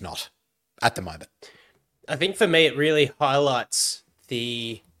 is not at the moment. I think for me, it really highlights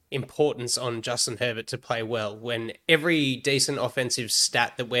the importance on Justin Herbert to play well when every decent offensive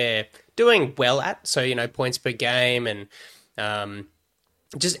stat that we're doing well at, so, points per game and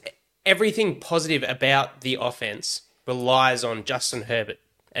just everything positive about the offense relies on Justin Herbert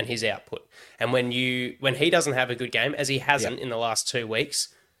and his output. And when he doesn't have a good game, as he hasn't in the last 2 weeks,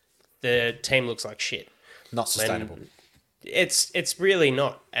 the team looks like shit. Not sustainable. It's really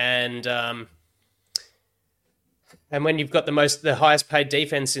not. And when you've got the highest paid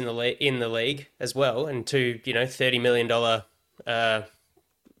defense in the league as well, and two $30 million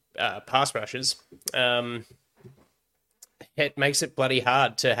pass rushes, it makes it bloody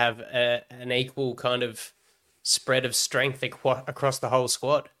hard to have an equal kind of spread of strength across the whole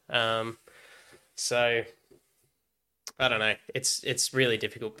squad. So I don't know. It's really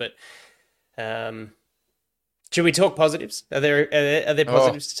difficult, but should we talk positives? Are there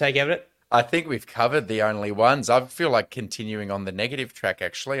positives to take out of it? I think we've covered the only ones. I feel like continuing on the negative track.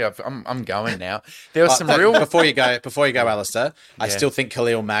 Actually, I'm going now. There was some real before you go, Alistair. I still think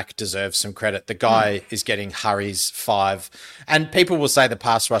Khalil Mack deserves some credit. The guy is getting hurries 5, and people will say the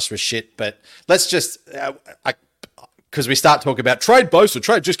pass rush was shit. But let's just because we start talking about trade Bosa,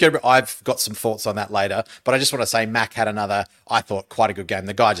 trade just get. I've got some thoughts on that later, but I just want to say Mack had another, I thought, quite a good game.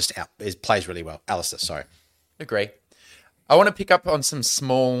 The guy just plays really well. Alistair, sorry. Agree. I want to pick up on some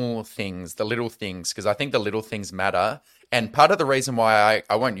small things, the little things, because I think the little things matter. And part of the reason why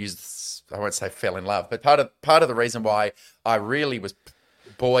I won't say fell in love, but part of the reason why I really was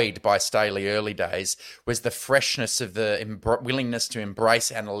buoyed by Staley early days was the freshness of the willingness to embrace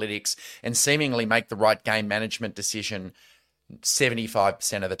analytics and seemingly make the right game management decision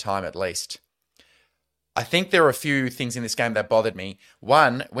 75% of the time at least. I think there are a few things in this game that bothered me.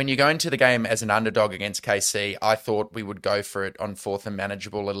 One, when you go into the game as an underdog against KC, I thought we would go for it on 4th and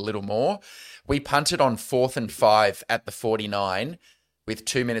manageable a little more. We punted on 4th and 5 at the 49 with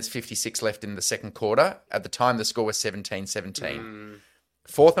 2 minutes 56 left in the second quarter. At the time, the score was 17-17.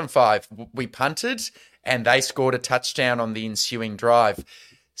 4th and 5, we punted and they scored a touchdown on the ensuing drive.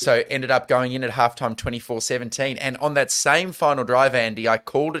 So ended up going in at halftime 24-17. And on that same final drive, Andy, I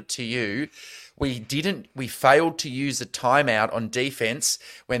called it to you. We failed to use a timeout on defense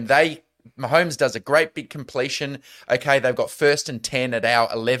when Mahomes does a great big completion. Okay, they've got 1st and 10 at our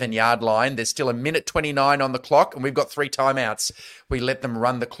 11-yard line. There's still 1:29 on the clock, and we've got 3 timeouts. We let them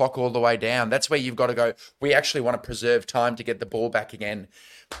run the clock all the way down. That's where you've got to go. We actually want to preserve time to get the ball back again.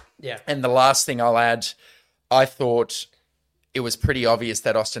 Yeah. And the last thing I'll add, I thought it was pretty obvious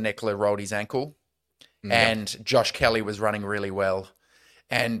that Austin Eckler rolled his ankle, and Josh Kelly was running really well.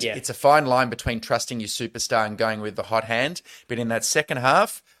 And it's a fine line between trusting your superstar and going with the hot hand. But in that second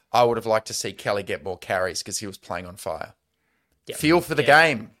half, I would have liked to see Kelly get more carries because he was playing on fire. Yep. Feel for the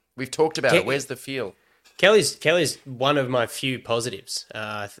game. We've talked about it. Where's the feel? Kelly's one of my few positives.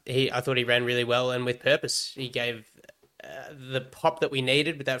 I thought he ran really well and with purpose. He gave the pop that we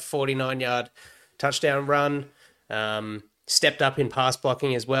needed with that 49-yard touchdown run. Stepped up in pass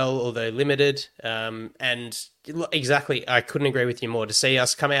blocking as well, although limited. And exactly, I couldn't agree with you more. To see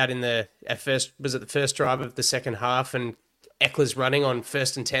us come out in the first drive of the second half and Eckler's running on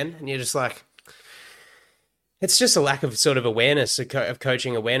 1st and 10, and you're just like, it's just a lack of sort of awareness, of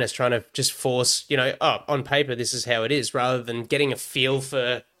coaching awareness, trying to just force, on paper, this is how it is, rather than getting a feel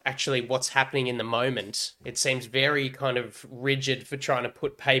for actually what's happening in the moment. It seems very kind of rigid for trying to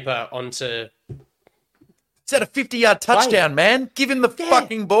put paper onto... Is that a 50-yard touchdown, man? Give him the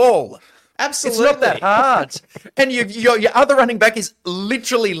fucking ball. Absolutely. It's not that hard. And your other running back is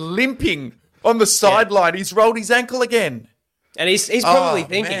literally limping on the sideline. He's rolled his ankle again. And he's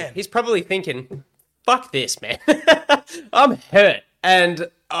probably thinking, fuck this, man. I'm hurt. And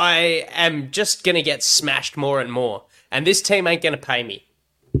I am just going to get smashed more and more. And this team ain't going to pay me.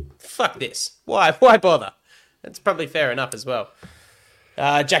 Fuck this. Why bother? That's probably fair enough as well.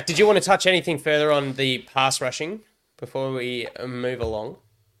 Jack, did you want to touch anything further on the pass rushing before we move along?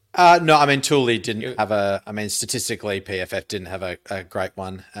 No, I mean, Tooley didn't have statistically, PFF didn't have a great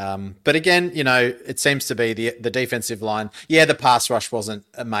one. But again, it seems to be the defensive line. Yeah, the pass rush wasn't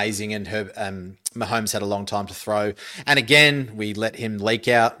amazing, and Mahomes had a long time to throw. And again, we let him leak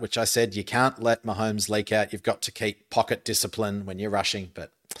out, which I said, you can't let Mahomes leak out. You've got to keep pocket discipline when you're rushing.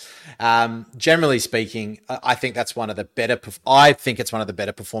 But generally speaking, I think that's one of the better. I think it's one of the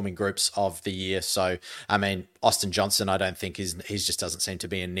better performing groups of the year. So, I mean, Austin Johnson, I don't think he just doesn't seem to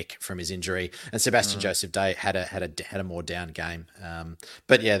be a nick from his injury, and Sebastian Joseph Day had a more down game.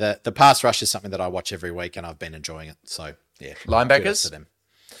 But yeah, the pass rush is something that I watch every week, and I've been enjoying it. So yeah, linebackers. To them.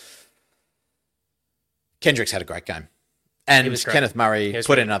 Kendrick's had a great game. And Kenneth Murray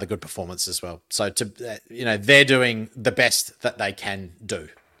put in another good performance as well. So they're doing the best that they can do,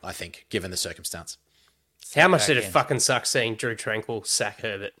 I think, given the circumstance. How much did it fucking suck seeing Drew Tranquil sack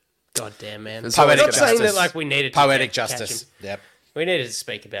Herbert? God damn, man. Poetic justice. Saying that like we needed poetic justice. Yep. We needed to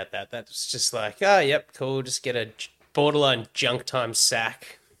speak about that. That was just like, oh, yep, cool. Just get a borderline junk time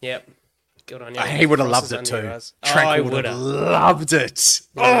sack. Yep. Good on you. He would have loved it too. Tranquil would have loved it.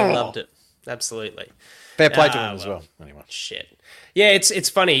 Loved it. Absolutely. Fair play to him as well. Anyway. Shit. Yeah, it's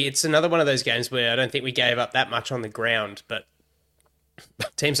funny. It's another one of those games where I don't think we gave up that much on the ground, but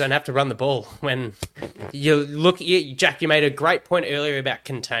teams don't have to run the ball. When you look, Jack, you made a great point earlier about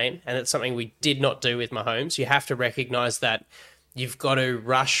contain, and it's something we did not do with Mahomes. You have to recognise that you've got to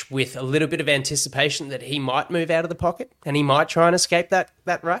rush with a little bit of anticipation that he might move out of the pocket and he might try and escape that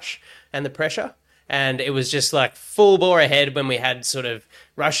rush and the pressure. And it was just like full bore ahead when we had sort of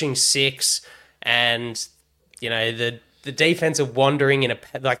rushing 6. And, the defense are wandering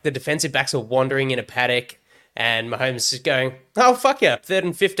the defensive backs are wandering in a paddock, and Mahomes is going, oh, fuck yeah, 3rd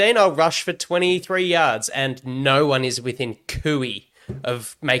and 15, I'll rush for 23 yards. And no one is within cooey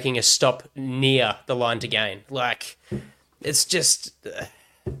of making a stop near the line to gain. Like, it's just,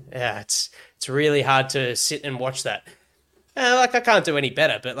 it's really hard to sit and watch that. I can't do any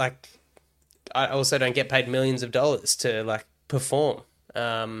better, but, I also don't get paid millions of dollars to, perform.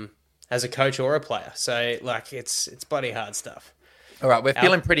 As a coach or a player. So, it's bloody hard stuff. All right, we're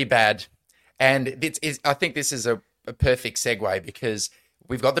feeling pretty bad. And I think this is a perfect segue because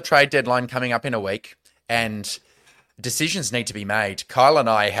we've got the trade deadline coming up in a week and decisions need to be made. Kyle and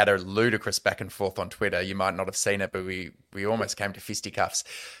I had a ludicrous back and forth on Twitter. You might not have seen it, but we almost came to fisticuffs.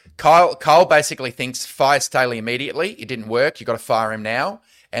 Kyle basically thinks fire Staley immediately. It didn't work. You got to fire him now.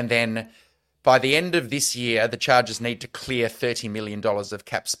 And then by the end of this year, the Chargers need to clear $30 million of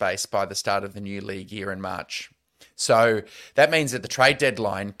cap space by the start of the new league year in March. So that means at the trade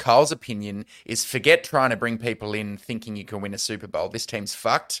deadline, Kyle's opinion is forget trying to bring people in thinking you can win a Super Bowl. This team's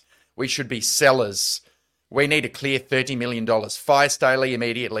fucked. We should be sellers We need to clear $30 million. Fire Staley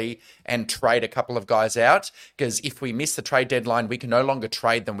immediately and trade a couple of guys out, because if we miss the trade deadline, we can no longer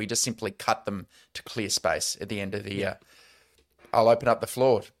trade them. We just simply cut them to clear space at the end of the year. I'll open up the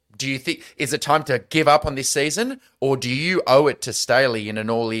floor. Do you think, is it time to give up on this season, or do you owe it to Staley in an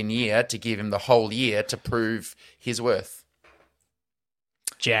all-in year to give him the whole year to prove his worth?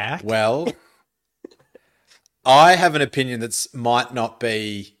 Jack? Well, I have an opinion that might not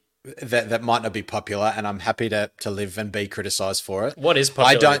be popular, and I'm happy to live and be criticised for it. What is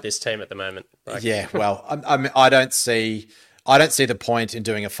popular with this team at the I don't see the point in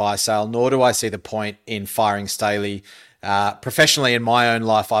doing a fire sale, nor do I see the point in firing Staley. Professionally, in my own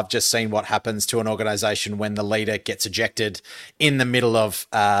life, I've just seen what happens to an organisation when the leader gets ejected in the middle of,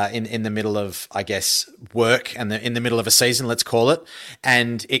 I guess, work and in the middle of a season, let's call it,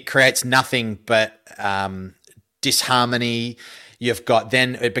 and it creates nothing but disharmony.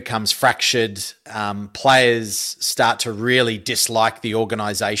 Then it becomes fractured. Players start to really dislike the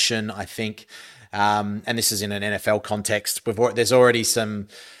organisation, I think. And this is in an NFL context. There's already some,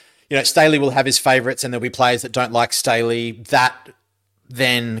 Staley will have his favourites and there'll be players that don't like Staley. That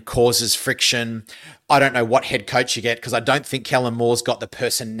then causes friction. I don't know what head coach you get, because I don't think Kellen Moore's got the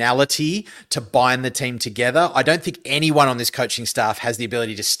personality to bind the team together. I don't think anyone on this coaching staff has the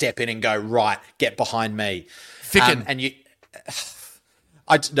ability to step in and go, right, get behind me.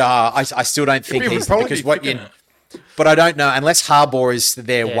 I still don't think he's, because but I don't know, unless Harbaugh is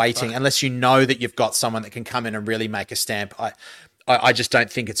there waiting, unless you know that you've got someone that can come in and really make a stamp. I just don't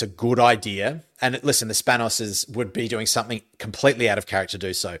think it's a good idea. And listen, the Spanoses would be doing something completely out of character to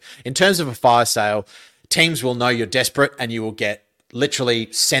do so. In terms of a fire sale, teams will know you're desperate and you will get literally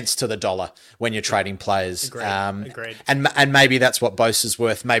cents to the dollar when you're trading players. Agreed. And maybe that's what Bosa's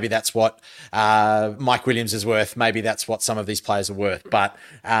worth. Maybe that's what Mike Williams is worth. Maybe that's what some of these players are worth. But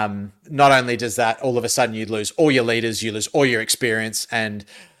not only does that, all of a sudden you lose all your leaders, you lose all your experience, and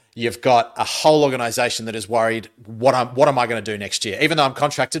you've got a whole organisation that is worried, what am I going to do next year? Even though I'm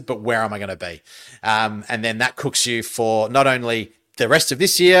contracted, but where am I going to be? And then that cooks you for not only the rest of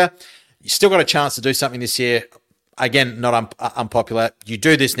this year, you still got a chance to do something this year. Again, not unpopular. You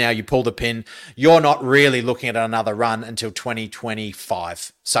do this now, you pull the pin. You're not really looking at another run until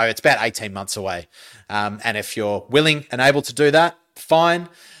 2025. So it's about 18 months away. And if you're willing and able to do that, fine.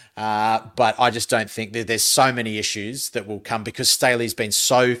 But I just don't think there's so many issues that will come, because Staley's been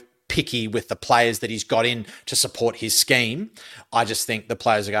so picky with the players that he's got in to support his scheme. I just think the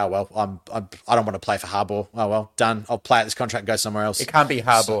players will go, well, I don't want to play for Harbaugh. Oh, well, done. I'll play out this contract and go somewhere else. It can't be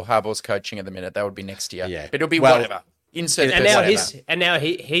Harbaugh. Harbaugh's coaching at the minute. That would be next year. Yeah. But it'll be whatever. Insert and now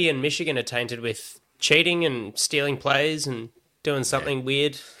he and Michigan are tainted with cheating and stealing plays and doing something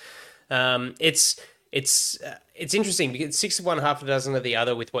weird. It's interesting because 6 of one, half a dozen of the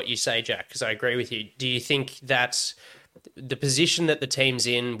other with what you say, Jack, because I agree with you. Do you think that the position that the team's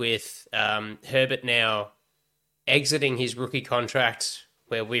in with Herbert now exiting his rookie contract,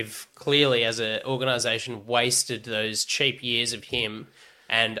 where we've clearly as an organisation wasted those cheap years of him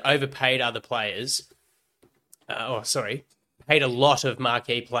and overpaid other players, paid a lot of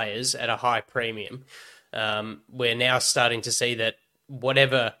marquee players at a high premium, we're now starting to see that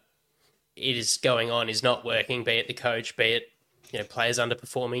whatever it is going on is not working, be it the coach, be it players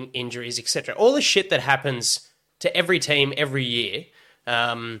underperforming, injuries, etc. All the shit that happens to every team every year.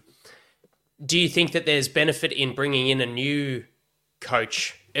 Do you think that there's benefit in bringing in a new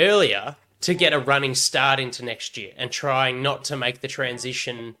coach earlier to get a running start into next year and trying not to make the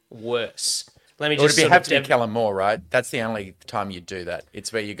transition worse? Let me just have to be Kellen Moore, right? That's the only time you do that.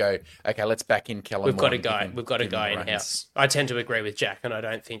 It's where you go, okay, let's back in Kellen Moore. We've got a guy in house. I tend to agree with Jack, and I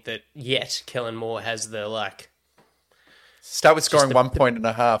don't think that yet Kellen Moore has the Start with scoring 1.5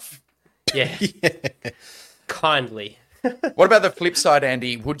 points. Yeah. Kindly. What about the flip side,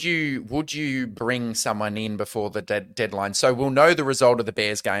 Andy? Would you bring someone in before the deadline? So we'll know the result of the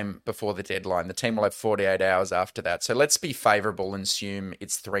Bears game before the deadline. The team will have 48 hours after that. So let's be favourable and assume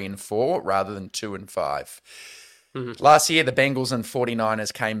it's 3-4 rather than 2-5. Mm-hmm. Last year, the Bengals and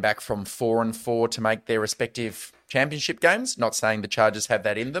 49ers came back from 4-4 to make their respective championship games. Not saying the Chargers have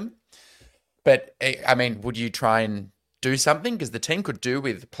that in them. But, I mean, would you try and do something? Because the team could do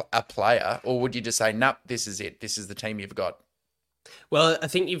with a player, or would you just say, nope, this is it. This is the team you've got? Well, I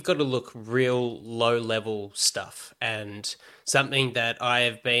think you've got to look real low-level stuff, and something that I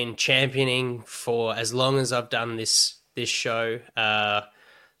have been championing for as long as I've done this show, and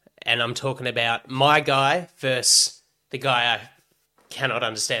I'm talking about my guy versus the guy I cannot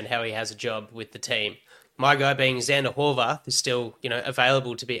understand how he has a job with the team. My guy being Xander Horvath is still,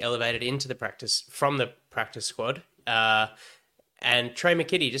 available to be elevated into the practice from the practice squad. And Trey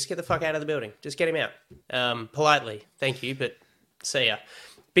McKitty, just get the fuck out of the building. Just get him out. Politely, thank you, but see ya.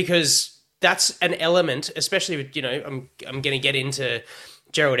 Because that's an element, especially with, I'm going to get into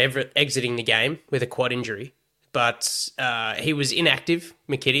Gerald Everett exiting the game with a quad injury. But he was inactive,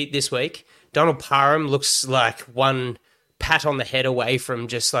 McKitty, this week. Donald Parham looks like one pat on the head away from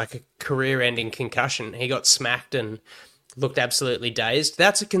just like a career-ending concussion. He got smacked and looked absolutely dazed.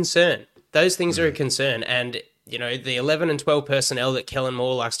 That's a concern. Those things are a concern. And, the 11 and 12 personnel that Kellen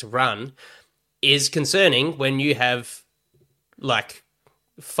Moore likes to run is concerning when you have,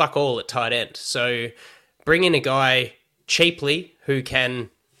 fuck all at tight end. So bring in a guy cheaply who can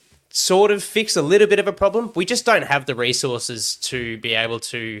sort of fix a little bit of a problem. We just don't have the resources to be able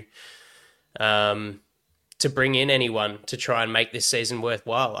to bring in anyone to try and make this season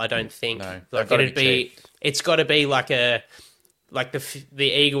worthwhile. I don't think. No, it's got to be like the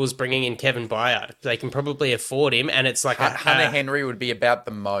Eagles bringing in Kevin Byard. They can probably afford him, and it's like Hunter Henry would be about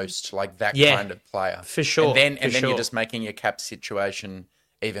the most like that kind of player for sure. And then you're just making your cap situation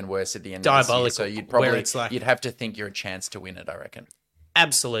even worse at the end of diabolical. the year. So you'd have to think you're a chance to win it, I reckon.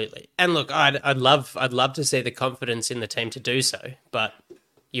 Absolutely. And look, I'd love to see the confidence in the team to do so, but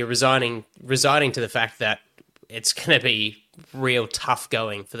you're resigning to the fact that it's going to be real tough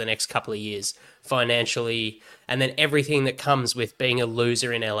going for the next couple of years financially, and then everything that comes with being a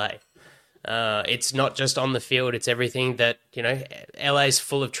loser in LA. It's not just on the field; it's everything that LA's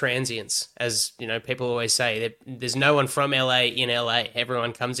full of transients, as people always say. There's no one from LA in LA.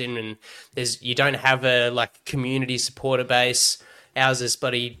 Everyone comes in, and you don't have a community supporter base. Ours is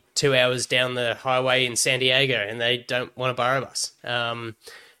bloody 2 hours down the highway in San Diego, and they don't want a borrow bus.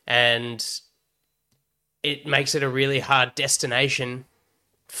 And it makes it a really hard destination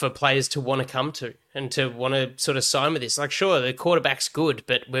for players to want to come to and to want to sort of sign with this. Sure, the quarterback's good,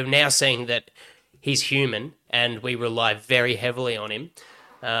 but we're now seeing that he's human, and we rely very heavily on him.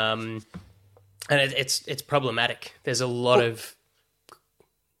 And it's problematic. There's a lot of...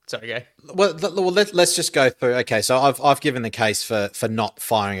 Sorry, go. Well, let's just go through. Okay, so I've given the case for not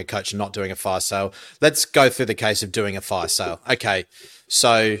firing a coach and not doing a fire sale. Let's go through the case of doing a fire sale. Okay,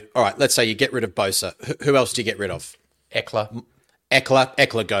 so all right, let's say you get rid of Bosa. Who else do you get rid of? Eckler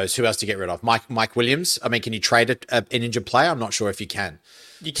goes. Who else do you get rid of? Mike Williams. I mean, can you trade an injured player? I'm not sure if you can.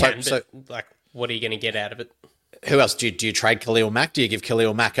 You can, but what are you going to get out of it? Who else do you trade? Khalil Mack? Do you give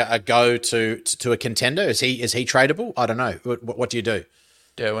Khalil Mack a go to a contender? Is he tradable? I don't know. What do you do?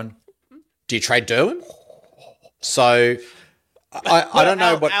 Derwin. Do you trade Derwin? So, I don't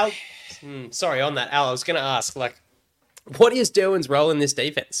know what... sorry, on that, Al, I was going to ask, what is Derwin's role in this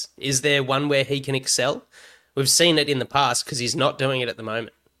defense? Is there one where he can excel? We've seen it in the past because he's not doing it at the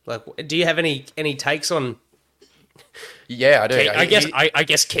moment. Do you have any takes on... Yeah, I do. I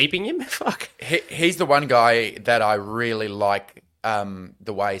guess keeping him? Fuck. He's the one guy that I really like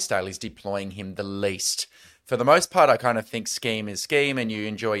the way Staley's deploying him the least. For the most part, I kind of think scheme is scheme, and you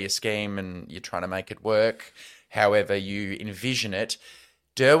enjoy your scheme and you're trying to make it work however you envision it.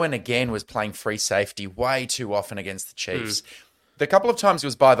 Derwin, again, was playing free safety way too often against the Chiefs. The couple of times he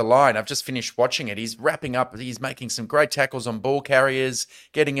was by the line, I've just finished watching it. He's wrapping up. He's making some great tackles on ball carriers,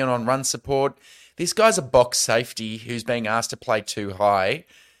 getting in on run support. This guy's a box safety who's being asked to play too high,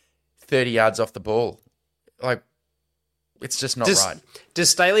 30 yards off the ball. It's just not right. Does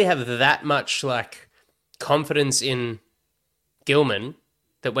Staley have that much, confidence in Gilman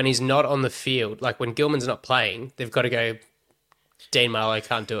that when he's not on the field, when Gilman's not playing, they've got to go, Dean Marlowe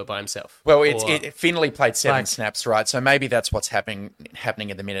can't do it by himself? Well, Finley played 7 snaps, right? So maybe that's what's happening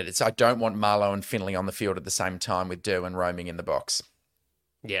at the minute. I don't want Marlowe and Finley on the field at the same time with Derwin roaming in the box.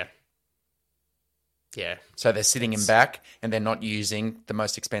 Yeah. Yeah. So they're sitting him back, and they're not using the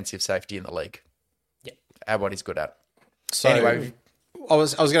most expensive safety in the league. Yeah. At what he's good at. So anyway... I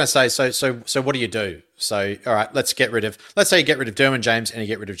was going to say, so what do you do? So, all right, let's say you get rid of Derwin James and you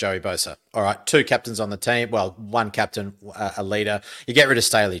get rid of Joey Bosa. All right, 2 captains on the team. Well, 1 captain, a leader. You get rid of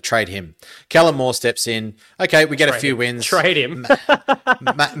Staley, trade him. Kellen Moore steps in. Okay, we get a few wins. Trade him.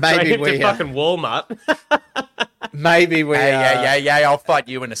 Maybe trade him to fucking Walmart. Maybe we... Yeah, I'll fight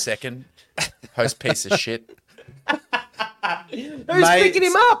you in a second. Host piece of shit. Who's picking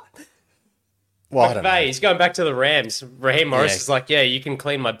him up? Well, I don't know. He's going back to the Rams. Raheem Morris is like, yeah, you can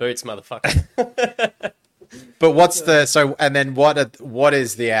clean my boots, motherfucker. But what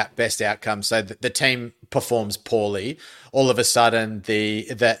is the best outcome? So the team performs poorly, all of a sudden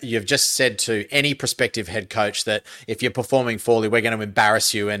that you've just said to any prospective head coach that if you're performing poorly, we're going to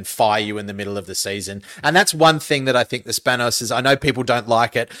embarrass you and fire you in the middle of the season. And that's one thing that I think the Spanos is, I know people don't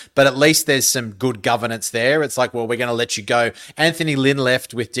like it, but at least there's some good governance there. It's like, well, we're going to let you go. Anthony Lynn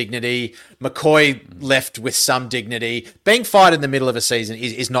left with dignity. McCoy left with some dignity. Being fired in the middle of a season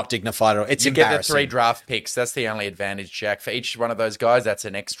is not dignified at all. It's embarrassing. You get the 3 draft picks. That's the only advantage, Jack. For each one of those guys, that's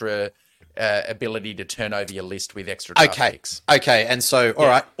an extra ability to turn over your list with extra draft picks. Okay, and so, all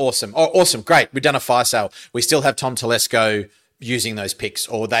right, awesome. Oh, awesome, great. We've done a fire sale. We still have Tom Telesco using those picks,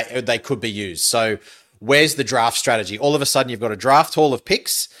 or they could be used. So where's the draft strategy? All of a sudden, you've got a draft haul of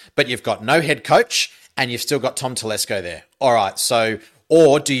picks, but you've got no head coach, and you've still got Tom Telesco there. All right, so...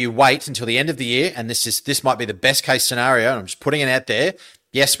 Or do you wait until the end of the year? And this might be the best case scenario. And I'm just putting it out there.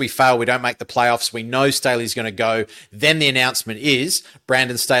 Yes, we fail. We don't make the playoffs. We know Staley's going to go. Then the announcement is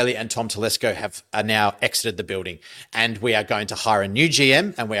Brandon Staley and Tom Telesco are now exited the building. And we are going to hire a new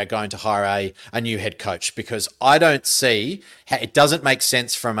GM and we are going to hire a new head coach, because I don't see how it doesn't make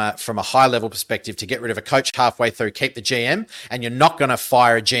sense from a high level perspective to get rid of a coach halfway through, keep the GM, and you're not going to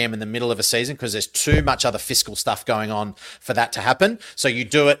fire a GM in the middle of a season because there's too much other fiscal stuff going on for that to happen. So you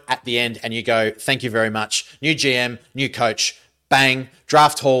do it at the end and you go, thank you very much. New GM, new coach. Bang,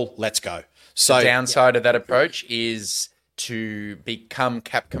 draft haul, let's go. So the downside of that approach is to become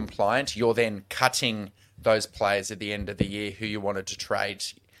cap compliant. You're then cutting those players at the end of the year who you wanted to trade,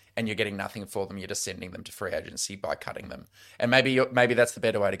 and you're getting nothing for them. You're just sending them to free agency by cutting them. And maybe that's the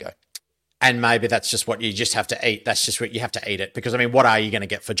better way to go. And maybe that's just what you just have to eat. That's just what you have to eat it. Because, I mean, what are you going to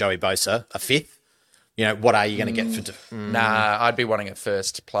get for Joey Bosa? A 5th? You know, what are you going to get for... Nah, I'd be wanting a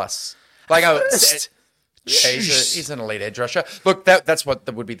first plus. Yeah, he's an elite edge rusher. Look, that's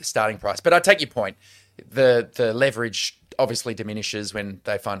what would be the starting price. But I take your point. The leverage obviously diminishes when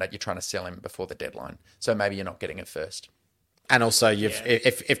they find out you're trying to sell him before the deadline. So maybe you're not getting it first. And also,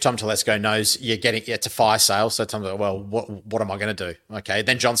 if Tom Telesco knows you're getting it's a fire sale, so Tom's like, well, what am I going to do? Okay,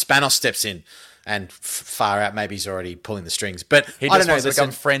 then John Spanos steps in. And far out, maybe he's already pulling the strings. But he just wants to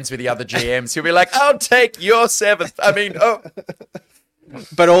become friends with the other GMs. He'll be like, I'll take your 7th. I mean,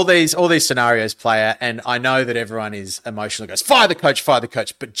 But all these scenarios play out, and I know that everyone is emotional, goes, fire the coach.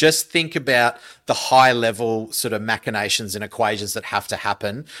 But just think about the high level sort of machinations and equations that have to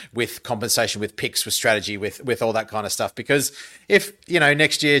happen with compensation, with picks, with strategy, with all that kind of stuff. Because if,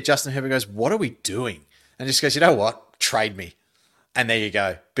 next year Justin Herbert goes, what are we doing? And just goes, you know what? Trade me. And there you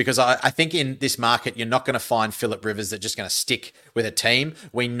go. Because I think in this market, you're not going to find Phillip Rivers that's just going to stick with a team.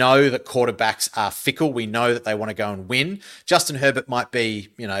 We know that quarterbacks are fickle. We know that they want to go and win. Justin Herbert might be,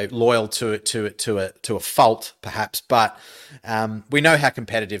 loyal to a fault, perhaps, but we know how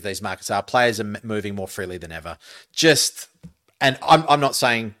competitive these markets are. Players are moving more freely than ever. And I'm not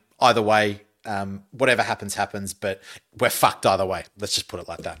saying either way. Whatever happens, but we're fucked either way. Let's just put it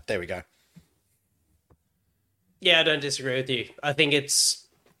like that. There we go. Yeah, I don't disagree with you. I think if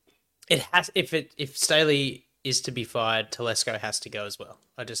Staley is to be fired, Telesco has to go as well.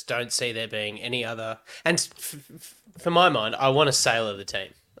 I just don't see there being any other. And for my mind, I want a sale of the team.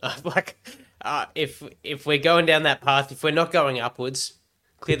 If we're going down that path, if we're not going upwards,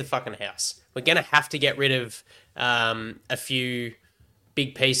 clear the fucking house. We're going to have to get rid of a few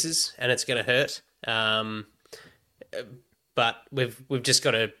big pieces, and it's going to hurt. But we've just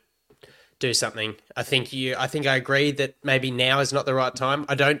got to do something. I think I agree that maybe now is not the right time.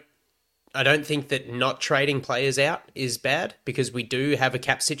 I don't think that not trading players out is bad, because we do have a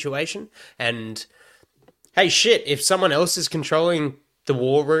cap situation. And hey, shit, if someone else is controlling the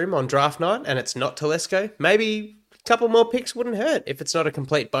war room on draft night and it's not Telesco, maybe a couple more picks wouldn't hurt if it's not a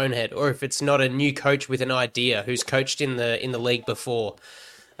complete bonehead, or if it's not a new coach with an idea who's coached in the league before.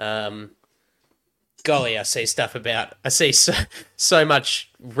 Golly, I see so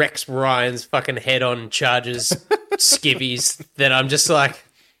much Rex Ryan's fucking head on Chargers skivvies that I'm just like,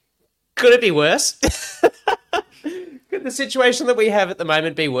 could it be worse? Could the situation that we have at the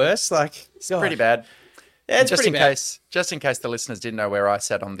moment be worse? Like, it's pretty bad. Yeah, it's just pretty bad. Just in case the listeners didn't know where I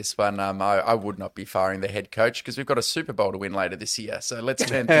sat on this one, I would not be firing the head coach, because we've got a Super Bowl to win later this year. So let's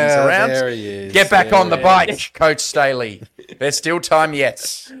turn things around. There he is. Get back on the bike, Coach Staley. There's still time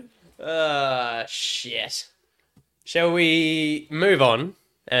yet. Shit. Shall we move on,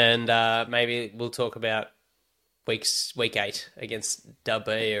 and maybe we'll talk about week 8 against Dub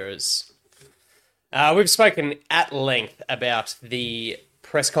Bears. We've spoken at length about the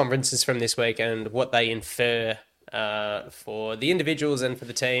press conferences from this week and what they infer for the individuals and for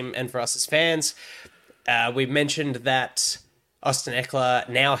the team and for us as fans. We've mentioned that Austin Eckler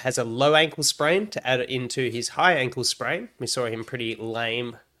now has a low ankle sprain to add into his high ankle sprain. We saw him pretty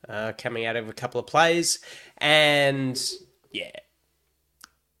lame coming out of a couple of plays. And, yeah,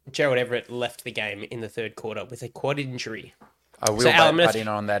 Gerald Everett left the game in the third quarter with a quad injury. I will butt in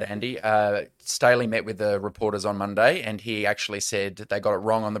on that, Andy. Staley met with the reporters on Monday, and he actually said they got it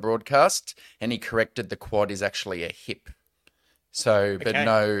wrong on the broadcast, and he corrected the quad is actually a hip. So, but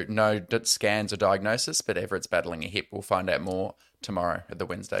no scans or diagnosis, but Everett's battling a hip. We'll find out more tomorrow at the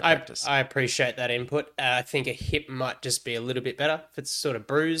Wednesday practice. I appreciate that input. I think a hip might just be a little bit better if it's sort of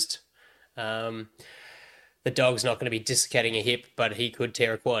bruised. The dog's not going to be dislocating a hip, but he could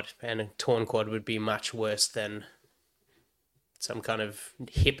tear a quad, and a torn quad would be much worse than some kind of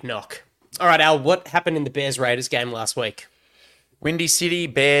hip knock. All right, Al, what happened in the Bears-Raiders game last week? Windy City,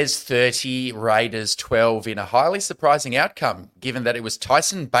 Bears 30, Raiders 12 in a highly surprising outcome, given that it was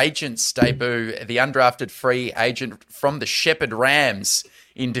Tyson Bagent's debut, the undrafted free agent from the Shepherd Rams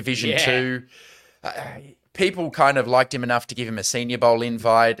in Division 2. People kind of liked him enough to give him a Senior Bowl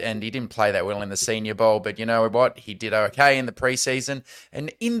invite, and he didn't play that well in the Senior Bowl, but you know what? He did okay in the preseason,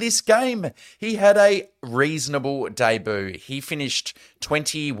 and in this game, he had a reasonable debut. He finished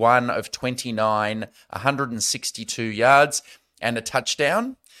 21 of 29, 162 yards, and a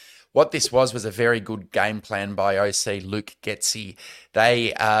touchdown. What this was a very good game plan by OC Luke Getsy.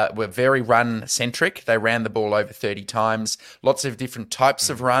 They were very run-centric. They ran the ball over 30 times. Lots of different types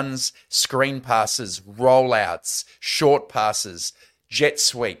of runs, screen passes, rollouts, short passes, jet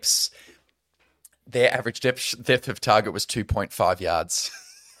sweeps. Their average depth of target was 2.5 yards.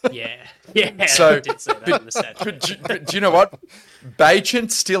 Yeah. So, I did say that in the set. but do you know what?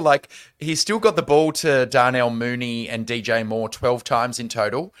 Bagent still, he's still got the ball to Darnell Mooney and DJ Moore 12 times in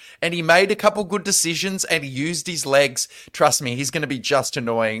total, and he made a couple good decisions, and he used his legs. Trust me, he's going to be just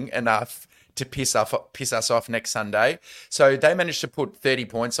annoying enough to piss us off next Sunday. So they managed to put 30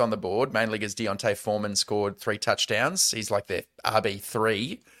 points on the board, mainly because Deontay Foreman scored 3 touchdowns. He's like their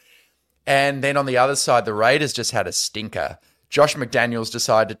RB3. And then on the other side, the Raiders just had a stinker. Josh McDaniels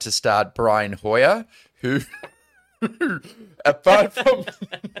decided to start Brian Hoyer, who apart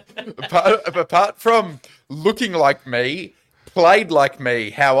from looking like me, played like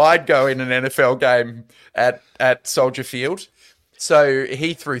me, how I'd go in an NFL game at Soldier Field. So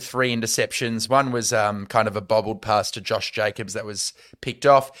he threw 3 interceptions. One was kind of a bobbled pass to Josh Jacobs that was picked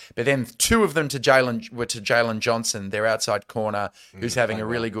off, but then 2 of them were to Jalen Johnson, their outside corner, who's having a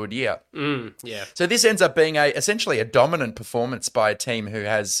really good year. Yeah. So this ends up being essentially a dominant performance by a team who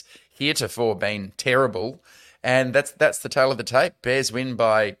has heretofore been terrible, and that's the tale of the tape. Bears win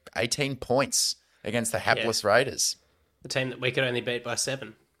by 18 points against the hapless Raiders. The team that we could only beat by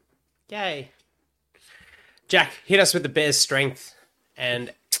 7. Yay. Jack, hit us with the Bears' strength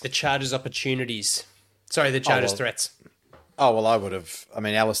and the Chargers' opportunities. Sorry, the Chargers' threats. Oh, well, I would have. I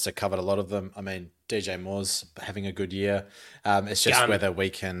mean, Alistair covered a lot of them. I mean, DJ Moore's having a good year. It's just whether we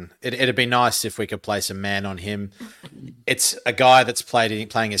can... It'd be nice if we could place a man on him. It's a guy that's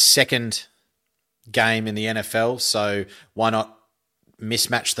playing his second game in the NFL, so why not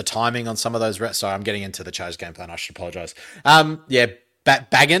mismatch the timing on some of those reps? Sorry, I'm getting into the Chargers game plan. I should apologise.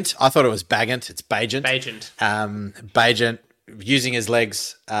 Bagent. I thought it was Bagent. It's Bagent. Bagent using his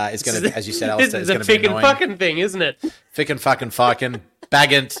legs is going to, as you said, Alistair, it's going to be annoying. It's a fick and fucking thing, isn't it? Fick and fucking fucking.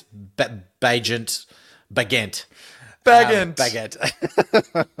 Bagent. Bagent. Bagent.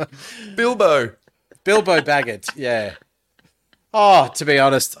 Bilbo Baggett. Yeah. Oh, to be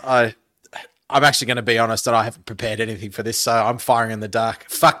honest, I'm actually going to be honest that I haven't prepared anything for this, so I'm firing in the dark.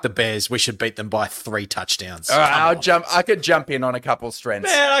 Fuck the Bears. We should beat them by 3 touchdowns. All right, I could jump in on a couple strengths.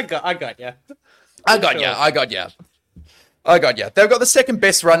 Man, I got you. I got you. They've got the second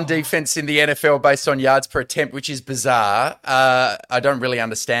best run defense in the NFL based on yards per attempt, which is bizarre. I don't really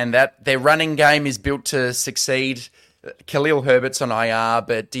understand that. Their running game is built to succeed. Khalil Herbert's on IR,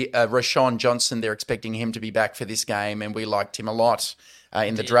 but Rashawn Johnson, they're expecting him to be back for this game, and we liked him a lot.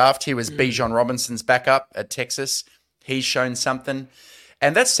 In the draft, he was Bijan Robinson's backup at Texas. He's shown something.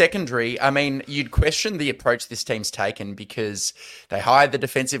 And that secondary, I mean, you'd question the approach this team's taken because they hired the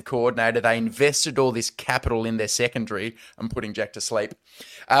defensive coordinator. They invested all this capital in their secondary. I'm putting Jack to sleep.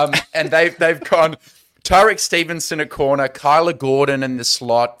 And they've gone Tyreek Stevenson at corner, Kyler Gordon in the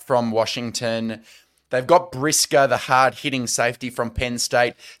slot from Washington. They've got Brisker, the hard-hitting safety from Penn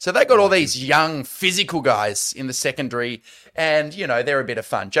State. So they've got all these young, physical guys in the secondary, and, you know, they're a bit of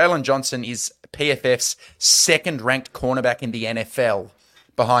fun. Jalen Johnson is PFF's second-ranked cornerback in the NFL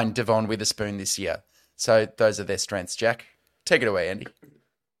behind Devon Witherspoon this year. So those are their strengths, Jack. Take it away, Andy.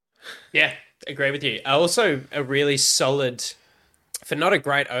 Yeah, agree with you. Also, a really solid... For not a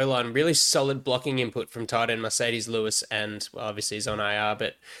great O-line, really solid blocking input from tight end Mercedes Lewis, and well, obviously he's on IR,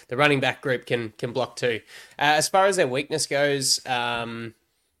 but the running back group can block too. As far as their weakness goes,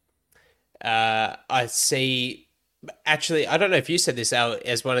 I see. Actually, I don't know if you said this Al,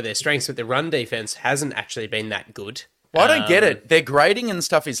 as one of their strengths, but the run defense hasn't actually been that good. Well, I don't get it. Their grading and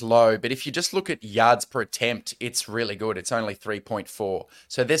stuff is low, but if you just look at yards per attempt, it's really good. It's only 3.4.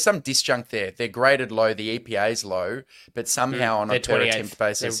 So there's some disjunct there. They're graded low. The EPA is low, but somehow on a per attempt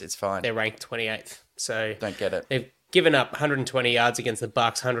basis, it's fine. They're ranked 28th. So don't get it. They've given up 120 yards against the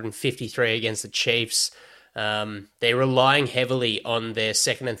Bucks, 153 against the Chiefs. They're relying heavily on their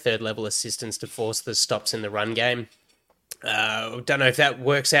second and third level assistants to force the stops in the run game. Don't know if that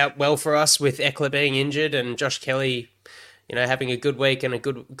works out well for us with Eckler being injured and Josh Kelly, having a good week and a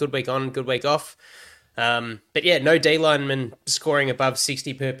good week on, good week off. But yeah, no D linemen scoring above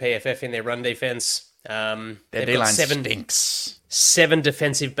 60 per PFF in their run defense. Their D line stinks. 7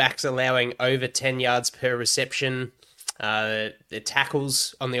 defensive backs allowing over 10 yards per reception. The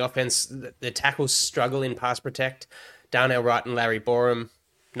tackles on the offense, the tackles struggle in pass protect. Darnell Wright and Larry Borum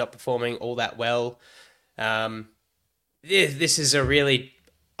not performing all that well. This is a really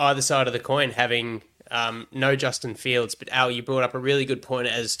either side of the coin, having no Justin Fields. But Al, you brought up a really good point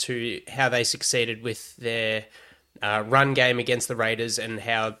as to how they succeeded with their run game against the Raiders, and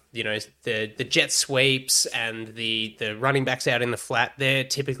how the jet sweeps and the running backs out in the flat. They're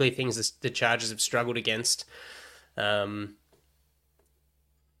typically things the Chargers have struggled against. Other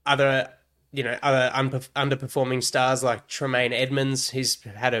underperforming stars like Tremaine Edmonds, he's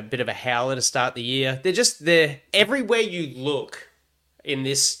had a bit of a howler to start the year. They're everywhere you look in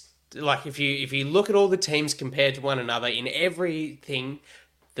this. Like if you look at all the teams compared to one another in everything,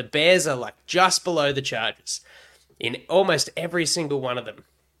 the Bears are like just below the Chargers in almost every single one of them.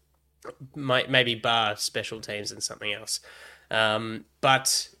 Maybe bar special teams and something else,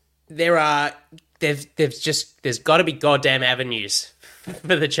 but there's got to be goddamn avenues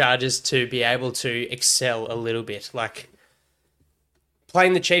for the Chargers to be able to excel a little bit. Like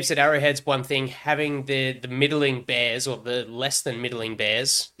playing the Chiefs at Arrowhead's one thing, having the middling Bears or the less than middling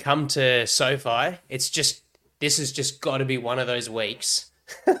Bears come to SoFi, this has just got to be one of those weeks.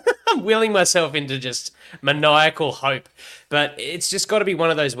 I'm willing myself into just maniacal hope, but it's just got to be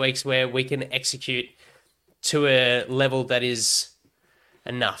one of those weeks where we can execute to a level that is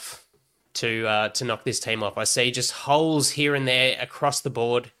enough to knock this team off. I see just holes here and there across the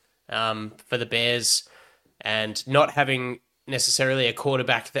board for the Bears, and not having necessarily a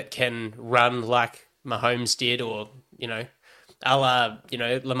quarterback that can run like Mahomes did, or a la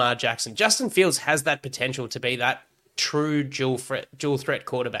Lamar Jackson. Justin Fields has that potential to be that true dual threat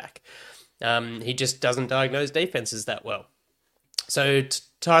quarterback. He just doesn't diagnose defenses that well. So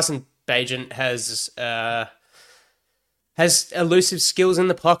Tyson Bagent has elusive skills in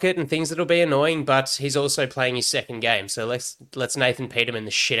the pocket and things that'll be annoying, but he's also playing his second game. So let's Nathan Peterman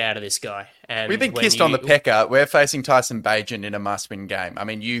the shit out of this guy. And we've been kissed on the pecker. We're facing Tyson Bagent in a must-win game. I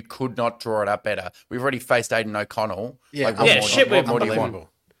mean, you could not draw it up better. We've already faced Aiden O'Connell. We've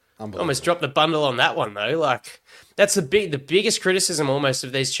almost dropped the bundle on that one though. Like that's the biggest criticism almost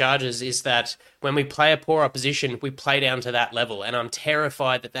of these Chargers is that when we play a poor opposition, we play down to that level, and I'm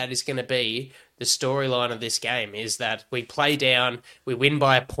terrified that is going to be the storyline of this game, is that we play down, we win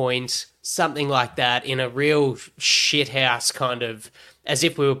by a point, something like that, in a real shithouse kind of, as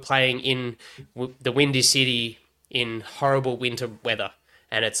if we were playing in the Windy City in horrible winter weather,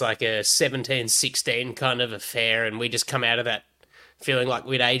 and it's like a 17-16 kind of affair, and we just come out of that feeling like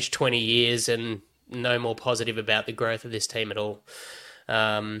we'd aged 20 years and no more positive about the growth of this team at all.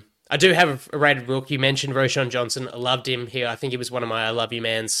 I do have a rated rook. You mentioned Roschon Johnson. I loved him here. I think he was one of my I love you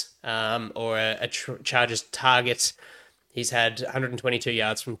mans, or a Chargers target. He's had 122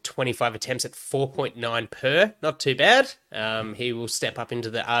 yards from 25 attempts at 4.9 per. Not too bad. He will step up into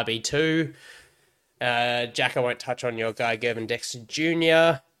the RB2. Jack, I won't touch on your guy, Gervin Dexter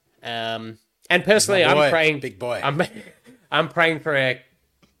Jr. And personally, I'm praying... Big boy. I'm praying for a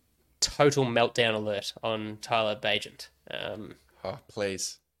total meltdown alert on Tyler Bagent. Oh,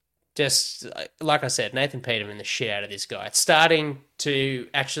 please. Just like I said, Nathan Peterman the shit out of this guy. It's starting to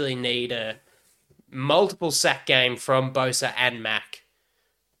actually need a multiple sack game from Bosa and Mack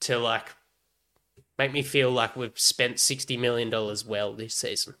to make me feel like we've spent $60 million well this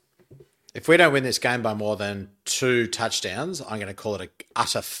season. If we don't win this game by more than 2 touchdowns, I'm going to call it an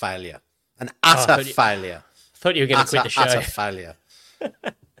utter failure. An utter failure. I thought you were going to quit the show. Utter failure.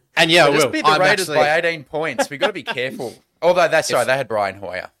 And yeah, we'll just beat the Raiders by 18 points. We've got to be careful. Although they had Brian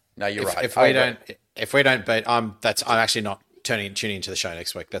Hoyer. No, you're right. If we don't beat, I'm actually not tuning into the show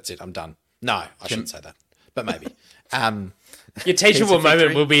next week. That's it. I'm done. No, I shouldn't say that, but maybe. Your teachable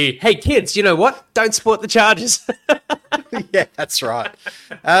moment will be, "Hey kids, you know what? Don't support the Chargers." Yeah, that's right.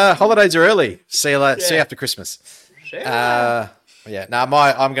 Holidays are early. See you later. See you after Christmas. Yeah. Now,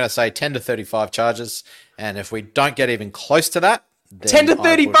 I'm going to say 10 to 35 Chargers, and if we don't get even close to that, then 10 to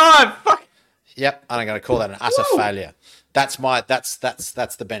 35. Fuck. Yep, I'm going to call that an utter failure. That's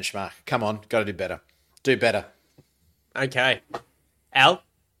the benchmark. Come on, got to do better. Do better. Okay. Al,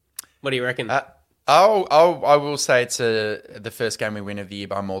 what do you reckon? I will say it's the first game we win of the year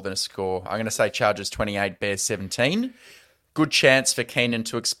by more than a score. I'm going to say Chargers 28, Bears 17. Good chance for Keenan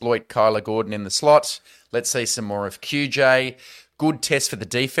to exploit Kyler Gordon in the slot. Let's see some more of QJ. Good test for the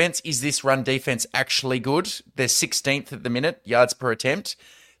defense. Is this run defense actually good? They're 16th at the minute, yards per attempt.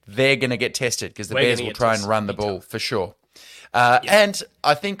 They're going to get tested because the Bears will try and run the ball for sure. And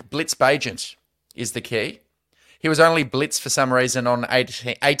I think Blitz Bagent is the key. He was only blitzed for some reason on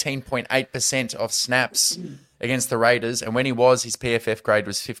 18.8% of snaps against the Raiders. And when he was, his PFF grade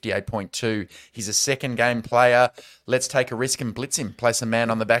was 58.2. He's a second game player. Let's take a risk and blitz him. Place a man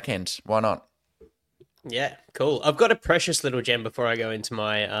on the back end. Why not? Yeah, cool. I've got a precious little gem before I go into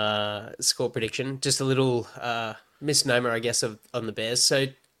my score prediction. Just a little misnomer, I guess, on the Bears. So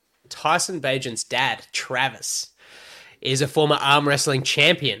Tyson Bagent's dad, Travis, is a former arm wrestling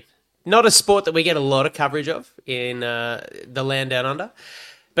champion. Not a sport that we get a lot of coverage of in the land down under,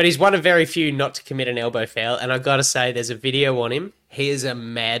 but he's one of very few not to commit an elbow foul. And I've got to say, there's a video on him. He is a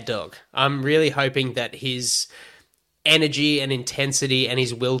mad dog. I'm really hoping that his energy and intensity and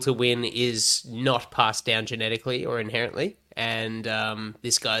his will to win is not passed down genetically or inherently. And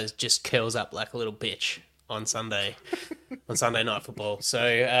this guy just curls up like a little bitch on Sunday night football.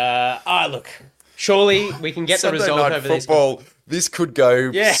 So, look, surely we can get the result over football. This could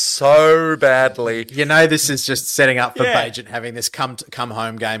go so badly. You know, this is just setting up for Bagent having this come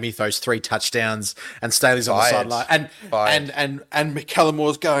home game. He throws 3 touchdowns, and Staley's on the sideline, and McCallum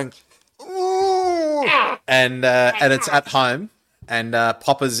Moore's going, ooh, and it's at home, and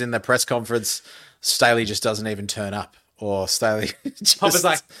Popper's in the press conference. Staley just doesn't even turn up, or Staley. Popper's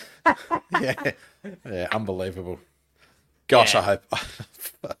like, yeah, unbelievable. Gosh, I hope.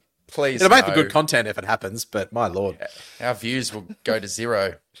 Please, it'll make for good content if it happens, but my lord, our views will go to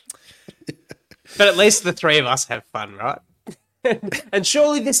 0. But at least the 3 of us have fun, right? And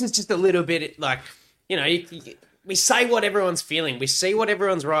surely this is just a little bit like, you know, we say what everyone's feeling. We see what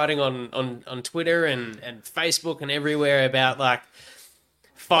everyone's writing on Twitter and Facebook and everywhere about, like,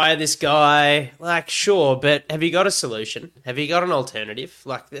 fire this guy. Like, sure, but have you got a solution? Have you got an alternative?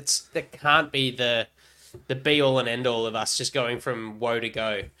 Like, that can't be the be-all and end-all of us just going from woe to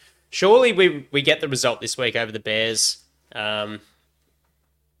go. Surely we get the result this week over the Bears. I've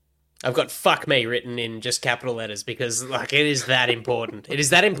got "fuck me" written in just capital letters because, like, it is that important. It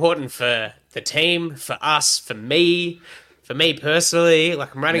is that important for the team, for us, for me personally.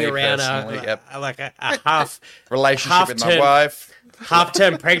 Like, I'm running around like a half relationship with my wife,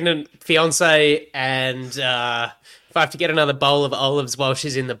 half-term pregnant fiance, and if I have to get another bowl of olives while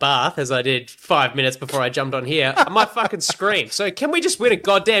she's in the bath, as I did 5 minutes before I jumped on here, I might fucking scream. So can we just win a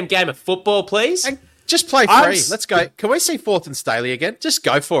goddamn game of football, please? And just play free. Let's go. Can we see 4th and Staley again? Just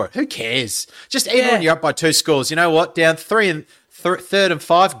go for it. Who cares? Just even when you're up by 2 scores, you know what? Down 3 and 3rd and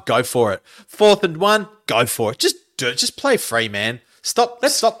 5, go for it. 4th and 1, go for it. Just do it. Just play free, man. Stop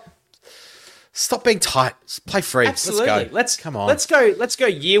being tight. Just play free. Absolutely. Let's go. Come on. Let's go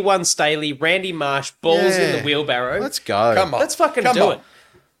year 1 Staley, Randy Marsh, balls in the wheelbarrow. Let's go. Come on. Let's fucking do it.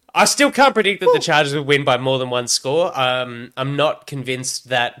 I still can't predict that the Chargers will win by more than 1 score. I'm not convinced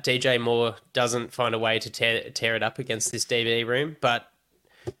that DJ Moore doesn't find a way to tear it up against this DB room, but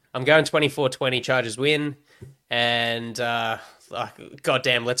I'm going 24-20 Chargers win, and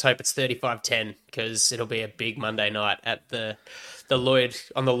goddamn, let's hope it's 35-10 because it'll be a big Monday night at the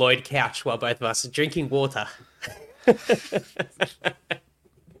Lloyd couch while both of us are drinking water.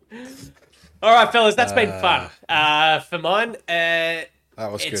 All right, fellas, that's been fun. For mine, that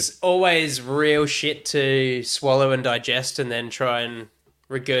was good. It's always real shit to swallow and digest and then try and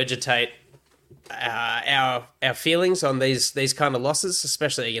regurgitate our feelings on these kind of losses,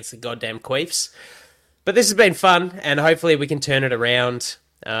 especially against the goddamn Queefs. But this has been fun, and hopefully we can turn it around.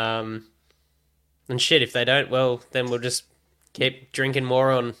 And shit, if they don't, well, then we'll just keep drinking more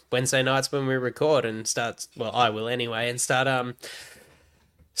on Wednesday nights when we record and start. Well, I will anyway, and start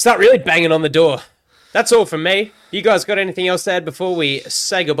really banging on the door. That's all from me. You guys got anything else to add before we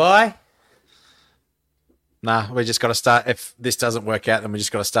say goodbye? Nah, we just got to start. If this doesn't work out, then we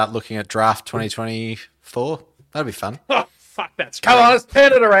just got to start looking at draft 2024. That'll be fun. Oh, fuck, that's Come great. on, let's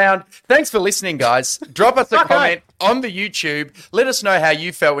turn it around. Thanks for listening, guys. Drop us a comment on the YouTube. Let us know how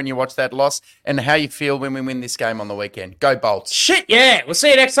you felt when you watched that loss and how you feel when we win this game on the weekend. Go Bolts. Shit, yeah. We'll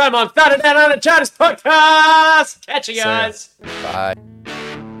see you next time on Thunder Down Under Chargers Podcast. Catch you guys. Bye.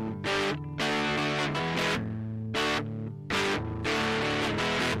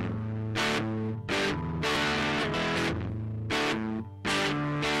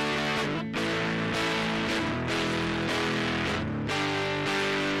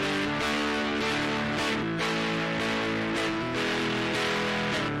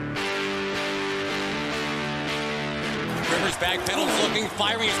 Backpedals looking,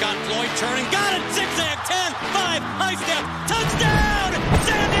 firing. He's got Floyd turning. Got it! Zigzag, 10, 5, high step, touchdown!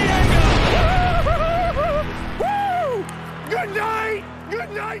 San Diego! Woo! Good night!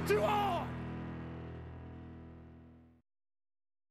 Good night to all!